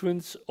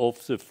sequence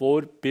of the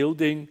 4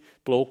 building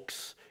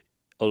blocks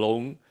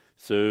along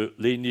the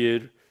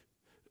linear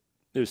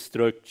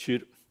structure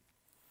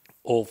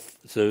of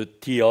the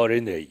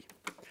tRNA.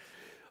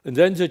 And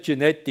then the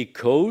genetic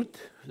code,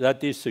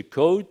 that is the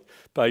code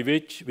by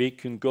which we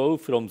can go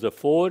from the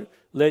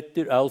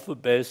 4-letter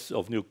alphabets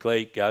of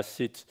nucleic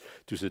acids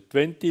to the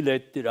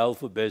 20-letter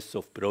alphabets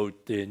of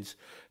proteins,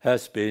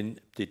 has been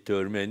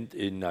determined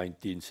in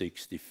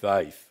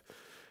 1965.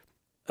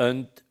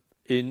 And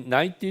in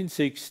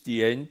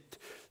 1968,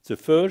 the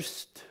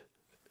first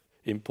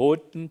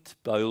important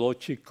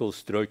biological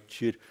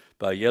structure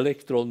by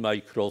electron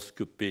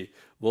microscopy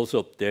was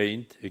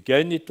obtained.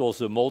 Again, it was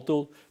a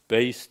model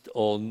based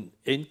on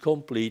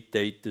incomplete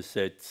data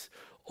sets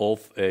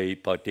of a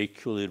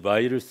particular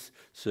virus,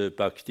 the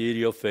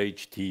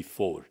bacteriophage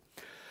T4.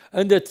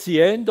 And at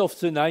the end of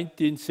the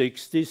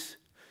 1960s,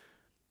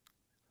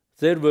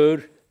 there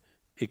were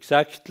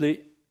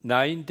exactly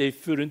 9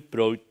 different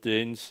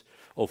proteins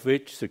of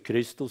which the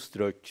crystal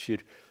structure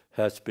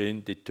has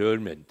been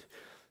determined.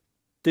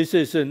 This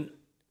is an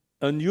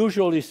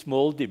unusually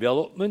small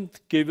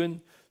development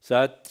given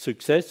that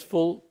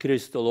successful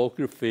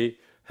crystallography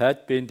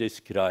had been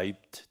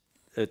described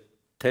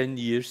 10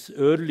 years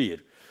earlier.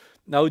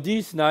 Now,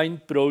 these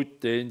 9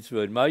 proteins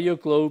were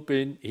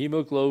myoglobin,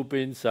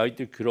 hemoglobin,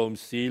 cytochrome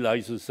C,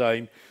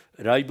 lysozyme,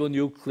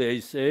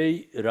 ribonuclease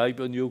A,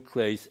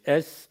 ribonuclease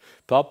S,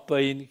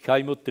 papain,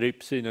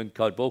 chymotrypsin, and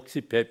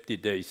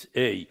carboxypeptidase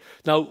A.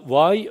 Now,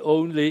 why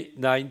only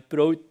 9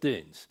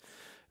 proteins?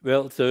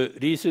 Well, the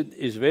reason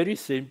is very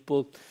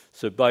simple.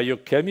 The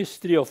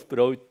biochemistry of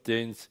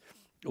proteins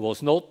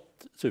was not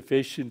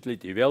sufficiently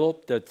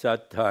developed at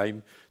that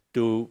time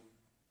to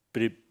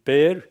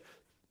prepare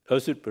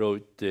other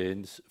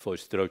proteins for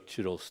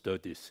structural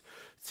studies.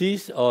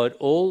 These are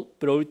all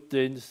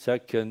proteins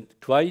that can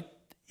quite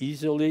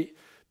easily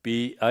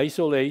be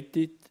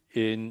isolated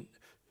in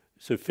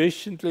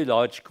sufficiently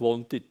large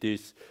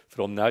quantities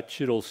from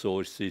natural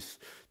sources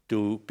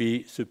to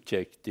be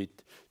subjected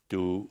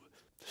to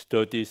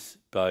studies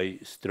by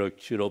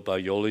structural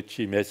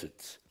biology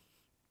methods.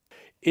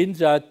 In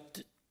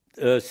that,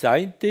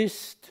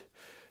 scientist,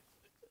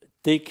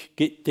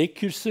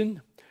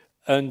 Dickerson,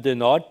 and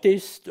an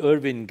artist,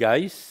 Erwin,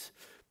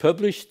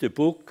 published a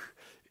book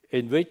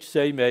in which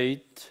they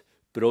made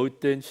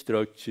protein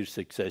structures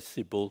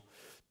accessible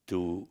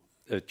to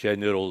a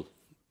general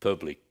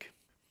public.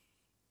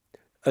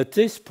 At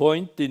this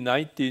point in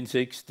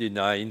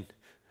 1969,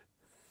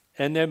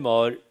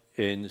 NMR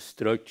in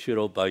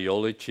structural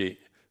biology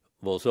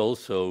was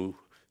also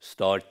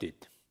started.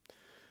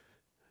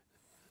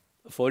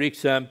 For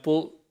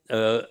example,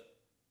 an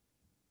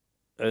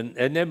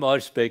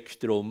NMR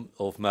spectrum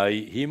of my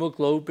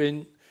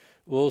hemoglobin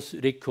was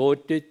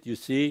recorded. You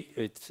see,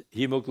 it's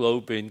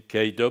hemoglobin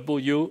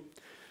Kw,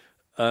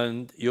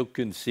 and you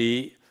can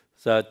see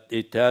that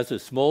it has a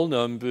small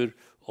number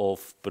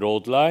of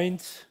broad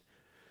lines.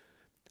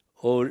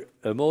 Or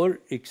a more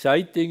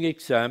exciting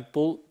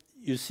example,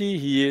 you see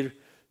here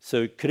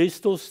the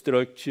crystal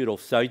structure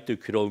of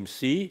cytochrome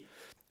C,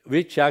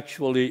 which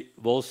actually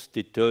was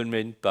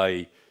determined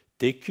by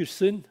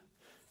Dickerson,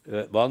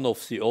 one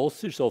of the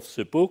authors of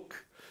the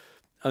book.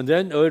 And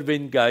then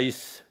Erwin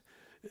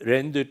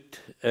rendered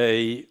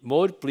a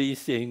more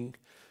pleasing,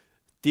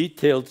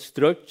 detailed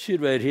structure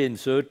where he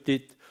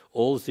inserted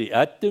all the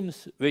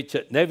atoms, which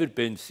had never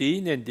been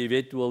seen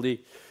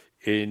individually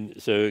in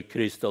the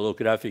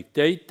crystallographic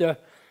data.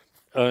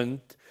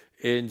 And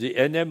in the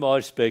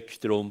NMR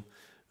spectrum,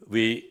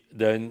 we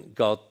then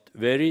got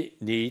very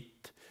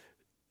neat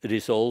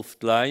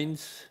resolved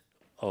lines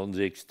on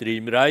the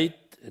extreme right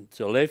and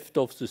the left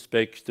of the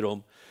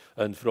spectrum.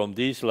 And from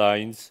these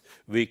lines,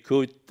 we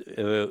could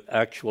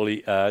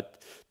actually add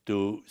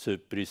to the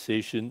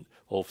precision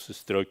of the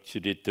structure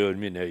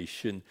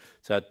determination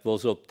that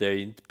was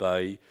obtained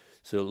by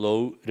the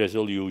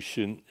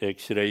low-resolution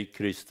X-ray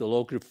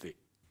crystallography.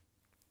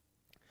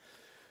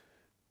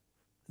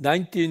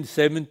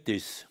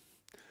 1970s.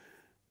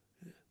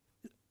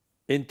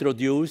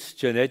 introduced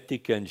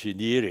genetic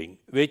engineering,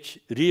 which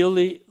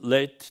really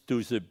led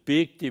to the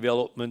big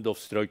development of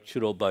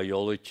structural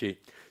biology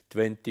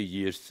 20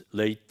 years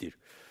later.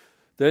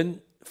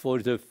 Then, for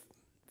the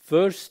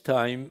first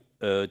time,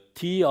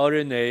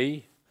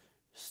 tRNA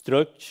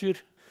structure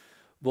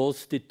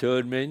was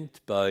determined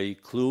by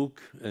Klug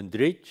and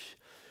Rich.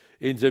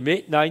 In the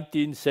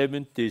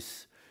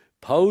mid-1970s,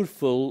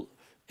 powerful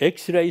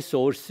X-ray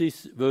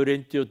sources were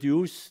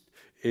introduced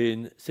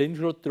in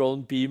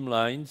synchrotron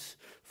beamlines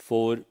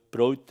for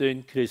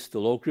protein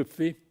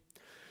crystallography.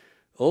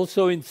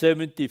 Also in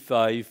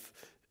 1975,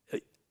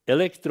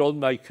 electron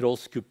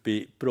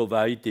microscopy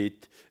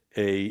provided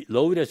a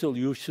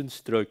low-resolution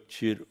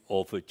structure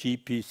of a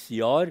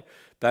GPCR,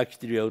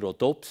 bacterial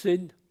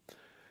rhodopsin,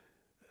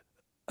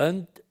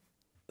 and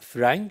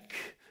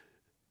Frank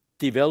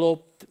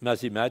developed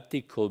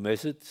mathematical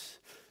methods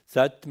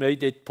that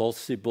made it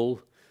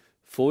possible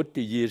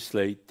 40 years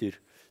later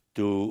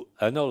to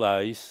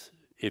analyze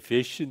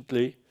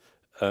efficiently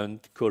and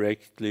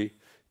correctly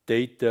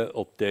data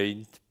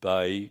obtained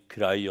by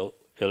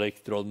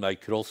cryo-electron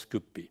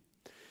microscopy.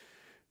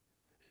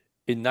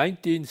 In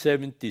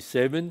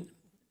 1977,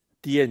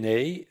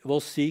 DNA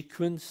was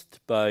sequenced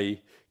by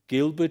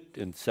Gilbert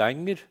and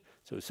Sanger.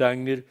 So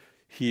Sanger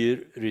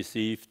here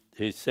received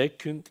his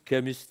second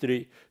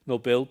chemistry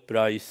Nobel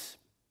Prize.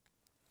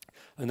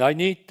 And I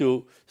need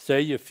to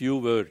say a few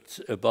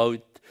words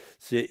about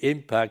the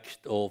impact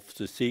of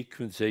the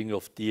sequencing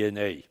of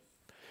DNA.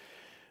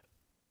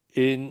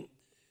 In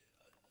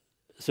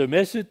the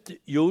method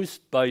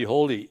used by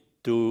Holly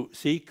to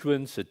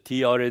sequence a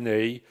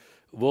tRNA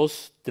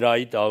was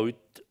tried out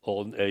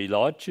on a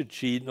larger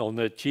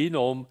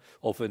genome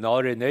of an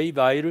RNA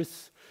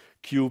virus,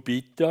 Q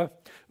beta,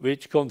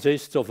 which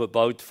consists of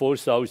about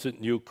 4,000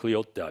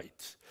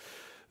 nucleotides.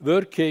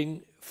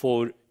 Working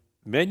for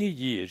many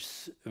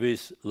years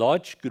with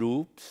large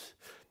groups,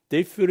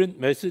 different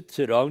methods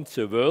around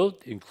the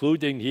world,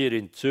 including here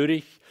in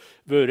Zurich,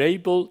 were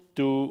able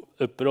to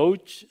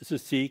approach the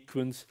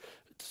sequence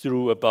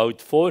through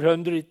about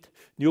 400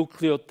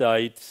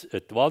 nucleotides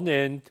at one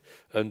end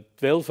and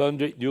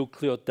 1,200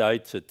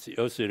 nucleotides at the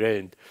other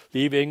end,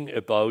 leaving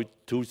about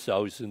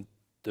 2,000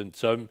 and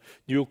some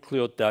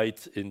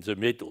nucleotides in the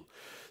middle.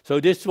 So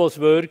this was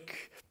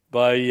work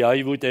by,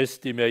 I would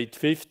estimate,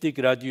 50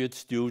 graduate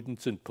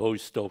students and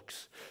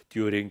postdocs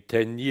during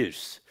 10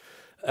 years.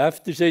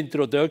 After the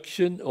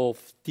introduction of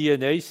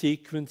DNA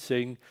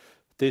sequencing,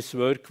 this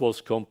work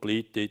was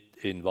completed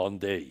in one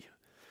day.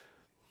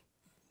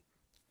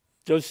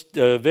 Just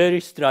a very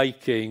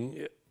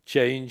striking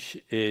change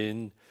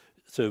in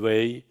the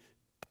way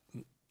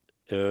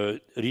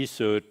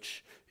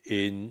research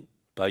in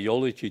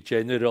biology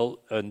general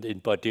and in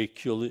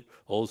particular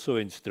also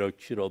in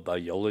structural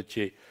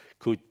biology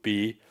could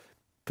be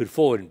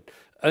performed.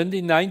 And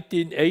in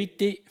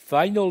 1980,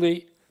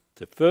 finally,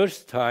 the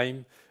first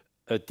time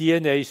a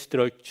DNA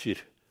structure,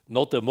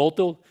 not a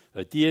model,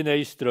 a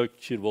DNA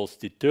structure was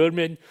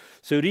determined.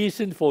 The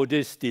reason for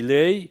this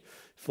delay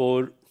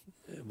for,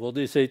 what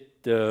is it,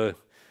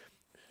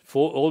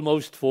 for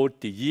almost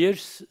 40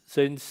 years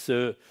since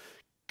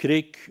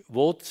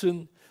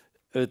Crick-Watson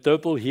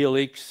double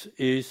helix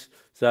is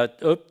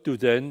that up to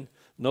then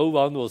no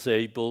one was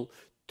able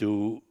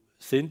to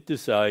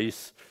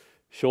synthesize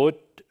short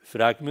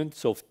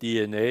fragments of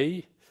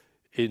DNA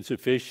in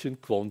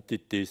sufficient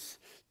quantities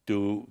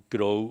to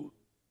grow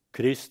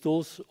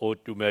crystals or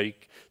to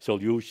make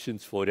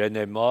solutions for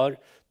NMR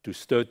to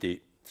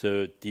study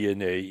the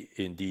DNA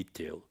in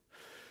detail.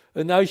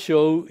 And I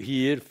show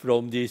here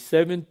from the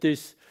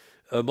 70s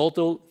a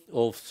model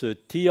of the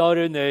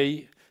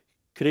tRNA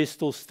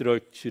crystal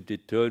structure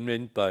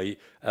determined by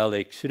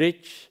Alex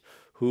Rich,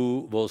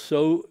 who was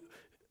so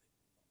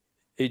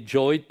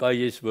enjoyed by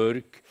his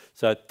work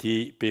that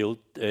he built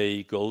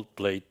a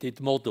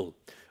gold-plated model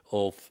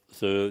of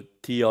the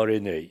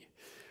tRNA.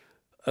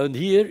 And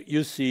here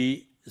you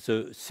see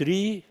the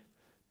three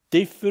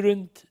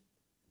different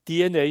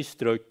DNA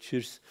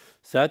structures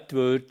that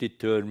were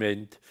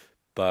determined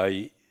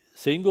by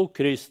single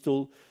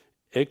crystal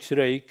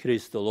X-ray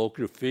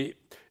crystallography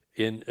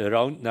in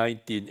around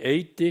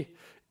 1980,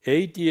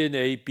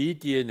 aDNA,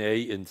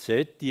 bDNA, and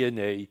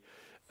zDNA,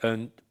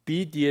 and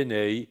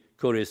bDNA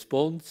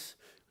corresponds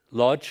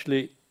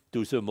largely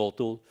to the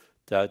model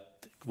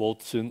that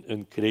Watson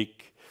and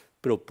Crick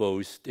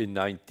proposed in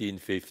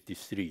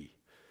 1953.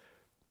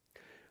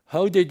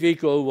 How did we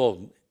go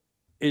on?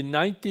 In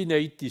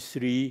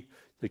 1983,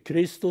 the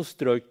crystal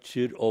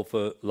structure of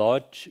a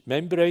large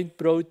membrane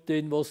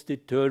protein was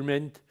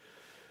determined.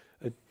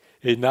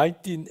 In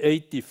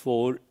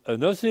 1984,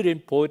 another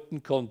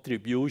important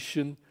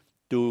contribution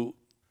to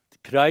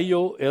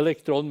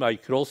cryo-electron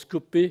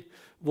microscopy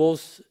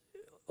was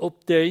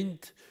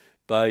obtained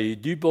by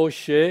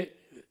Dubochet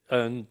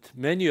and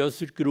many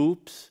other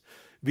groups,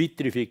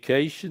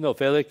 vitrification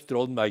of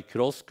electron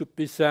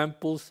microscopy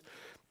samples.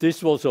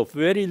 This was of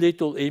very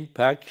little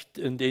impact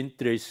and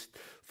interest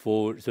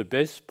for the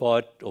best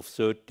part of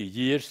 30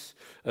 years,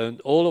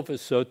 and all of a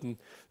sudden,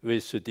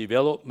 with the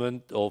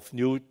development of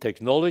new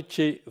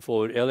technology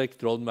for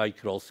electron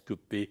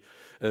microscopy,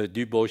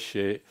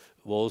 Dubochet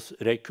was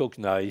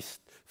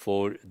recognized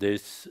for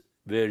this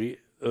very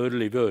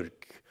early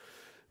work.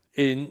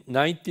 In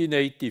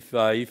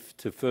 1985,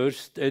 the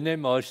first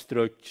NMR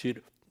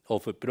structure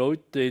of a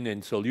protein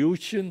in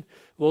solution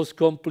was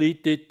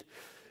completed,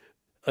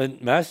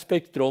 and mass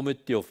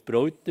spectrometry of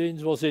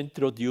proteins was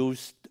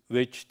introduced,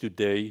 which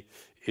today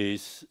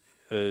is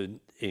an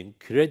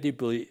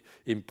incredibly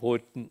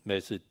important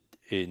method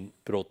in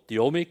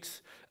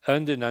proteomics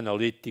and an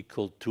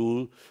analytical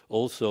tool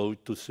also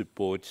to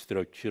support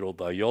structural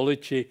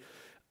biology.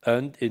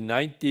 And in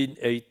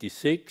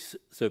 1986,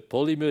 the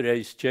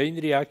polymerase chain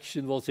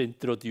reaction was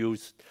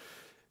introduced.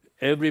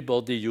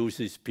 Everybody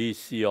uses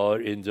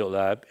PCR in the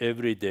lab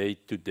every day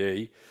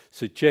today.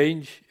 The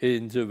change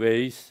in the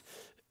ways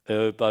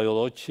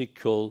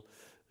biological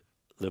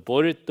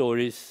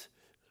laboratories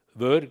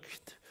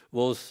worked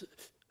was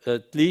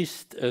at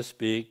least as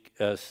big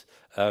as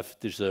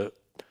after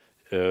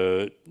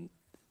the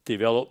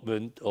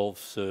development of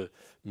the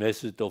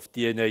method of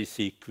DNA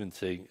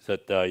sequencing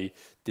that I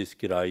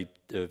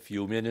described a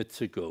few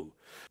minutes ago.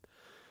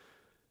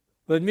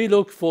 When we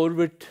look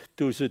forward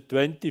to the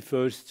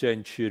 21st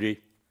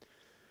century,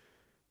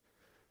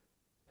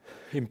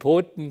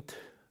 important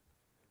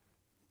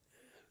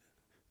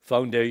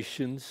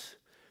foundations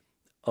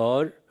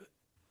are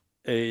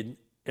an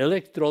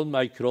electron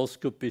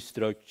microscopy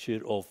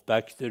structure of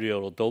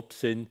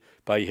bacteriorhodopsin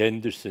by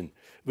Henderson,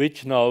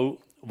 which now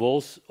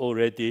was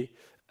already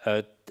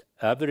at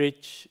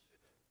average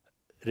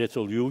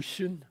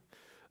resolution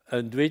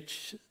and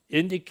which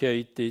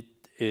indicated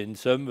in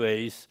some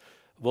ways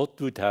what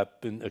would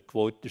happen a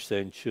quarter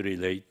century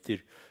later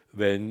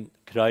when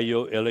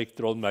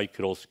cryo-electron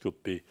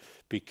microscopy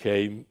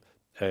became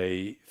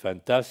a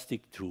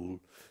fantastic tool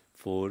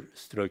for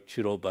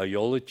structural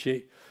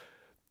biology.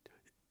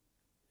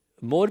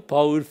 More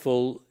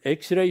powerful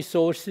X-ray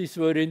sources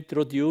were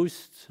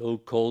introduced,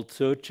 so-called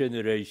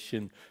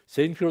third-generation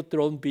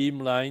synchrotron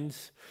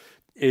beamlines.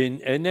 In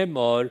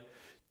NMR,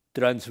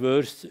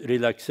 transverse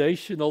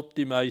relaxation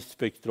optimized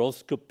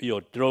spectroscopy,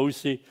 or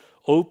TROSY,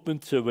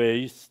 opened the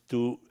ways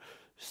to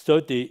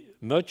study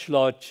much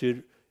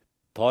larger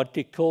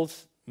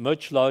particles,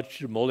 much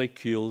larger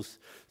molecules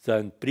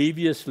than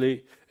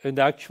previously, and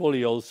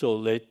actually also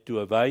led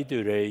to a wide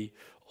array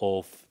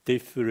of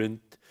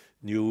different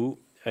new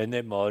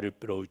NMR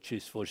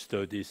approaches for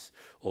studies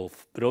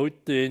of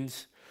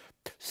proteins.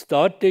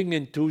 Starting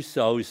in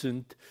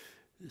 2000,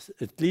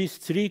 at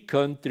least 3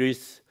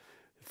 countries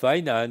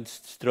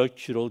financed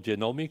structural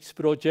genomics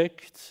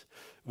projects,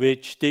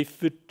 which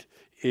differed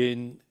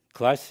in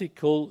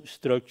classical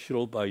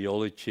structural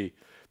biology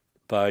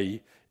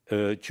by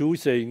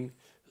choosing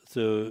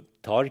the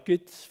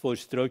targets for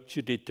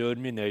structure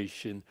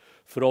determination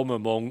from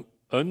among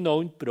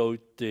unknown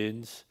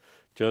proteins,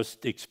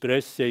 just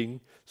expressing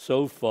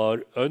so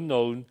far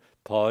unknown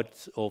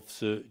parts of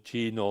the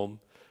genome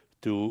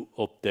to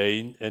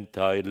obtain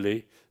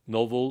entirely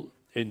novel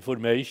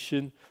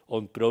information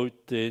on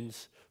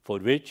proteins for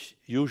which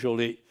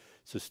usually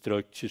the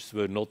structures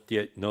were not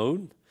yet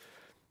known.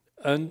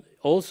 And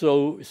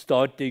also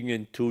starting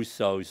in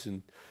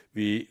 2000,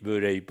 we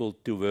were able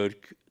to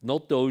work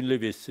not only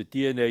with the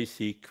DNA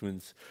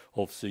sequence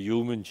of the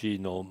human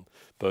genome,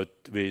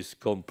 but with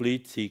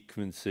complete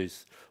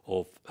sequences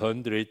of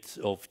hundreds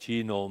of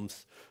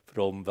genomes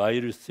from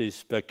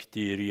viruses,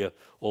 bacteria,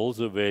 all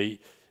the way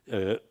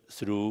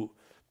through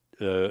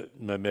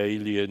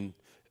mammalian,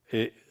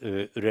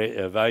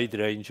 a wide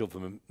range of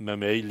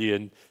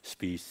mammalian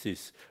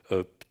species,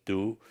 up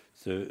to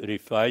the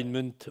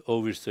refinement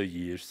over the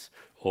years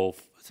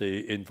of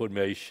the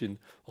information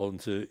on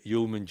the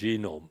human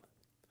genome.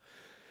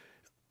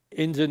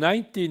 In the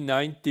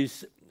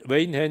 1990s,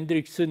 Wayne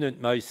Hendrickson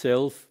and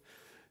myself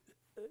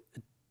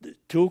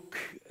took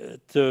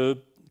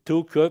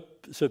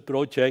up the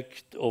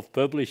project of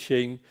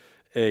publishing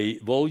a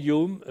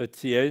volume at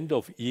the end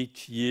of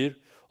each year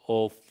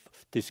of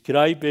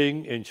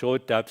describing in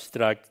short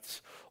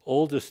abstracts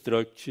all the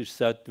structures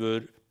that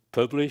were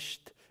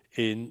published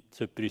in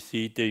the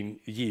preceding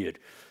year.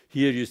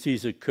 Here you see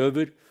the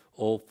cover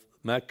of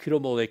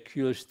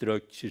Macromolecular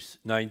Structures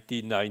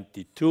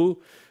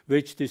 1992,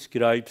 which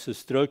describes the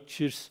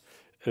structures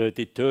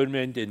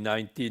determined in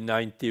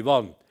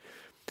 1991.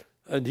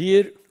 And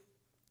here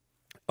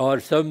are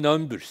some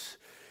numbers.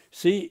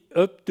 See,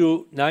 up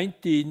to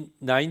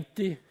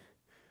 1990,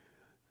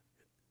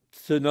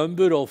 the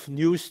number of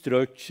new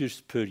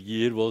structures per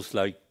year was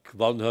like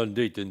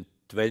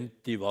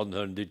 120,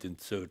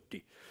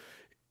 130.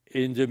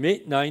 In the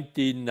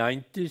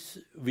mid-1990s,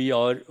 we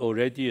are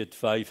already at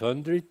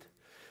 500,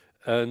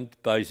 and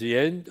by the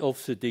end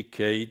of the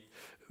decade,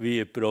 we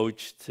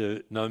approached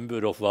the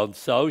number of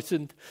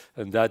 1,000,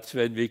 and that's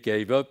when we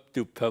gave up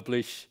to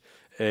publish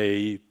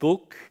a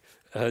book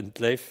and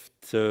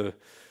left the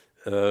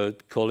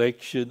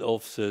collection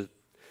of the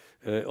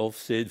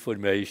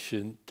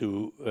information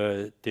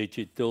to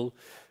digital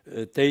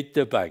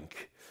data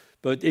bank.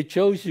 But it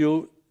shows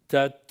you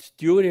that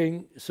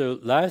during the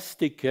last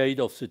decade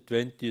of the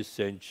 20th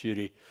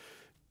century,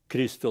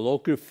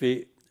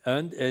 crystallography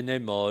and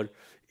NMR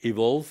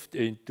evolved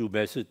into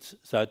methods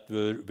that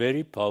were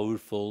very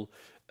powerful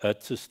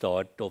at the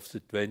start of the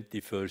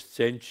 21st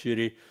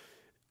century.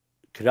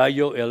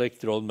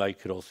 Cryo-electron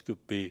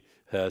microscopy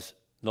has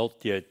not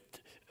yet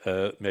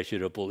a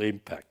measurable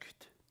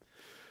impact.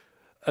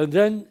 And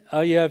then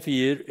I have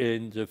here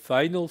in the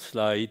final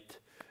slide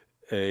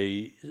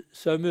a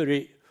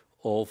summary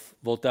of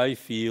what I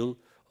feel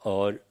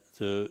are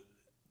the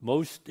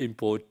most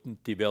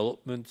important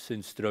developments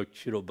in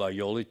structural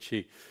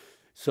biology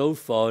so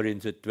far in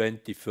the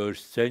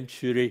 21st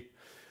century.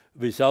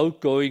 Without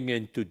going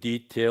into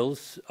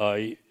details,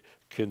 I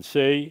can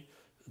say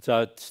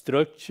that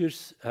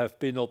structures have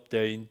been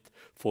obtained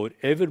for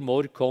ever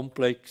more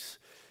complex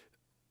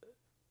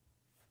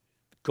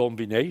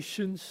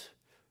combinations,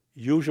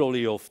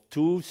 usually of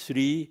 2,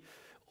 3,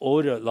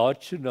 or a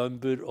larger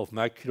number of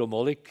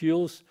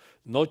macromolecules,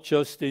 not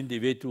just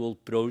individual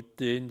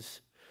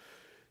proteins.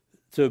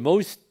 The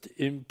most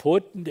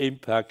important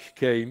impact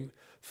came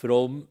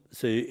from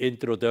the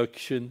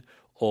introduction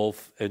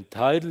of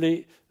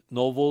entirely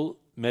novel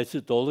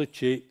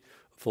methodology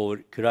for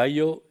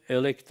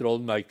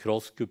cryo-electron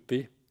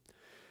microscopy.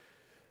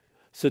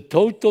 The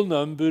total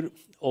number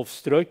of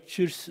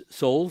structures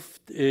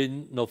solved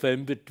in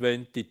November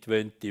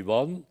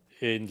 2021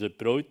 in the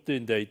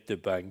protein data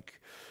bank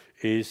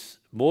is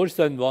more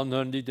than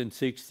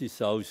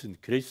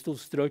 160,000 crystal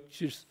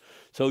structures.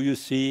 So you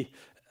see,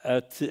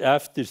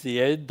 after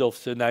the end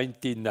of the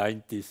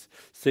 1990s,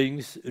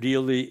 things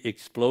really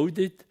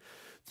exploded.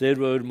 There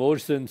were more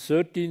than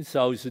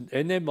 13,000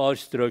 NMR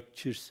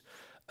structures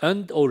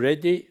and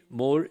already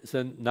more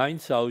than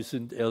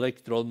 9,000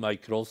 electron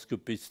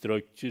microscopy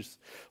structures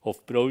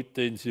of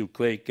proteins,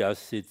 nucleic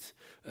acids,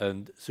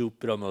 and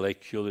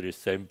supramolecular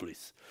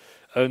assemblies.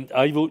 And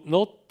I would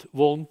not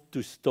want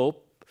to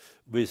stop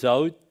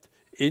without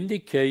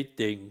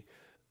indicating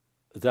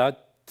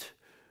that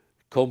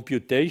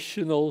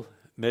computational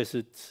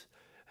methods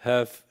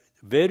have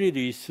very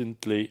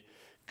recently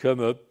come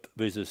up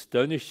with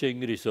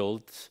astonishing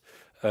results,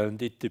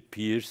 and it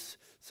appears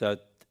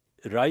that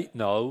right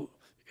now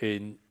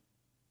in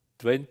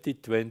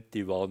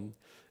 2021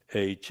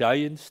 a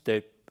giant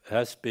step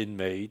has been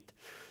made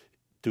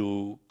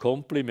to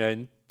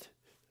complement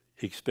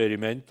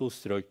experimental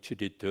structure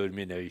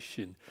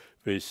determination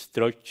with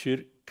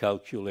structure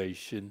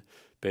calculation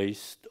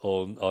based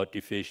on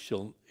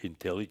artificial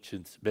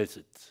intelligence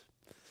methods.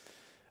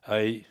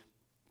 I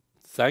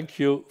thank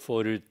you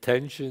for your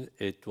attention.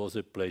 It was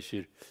a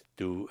pleasure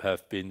to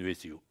have been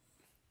with you.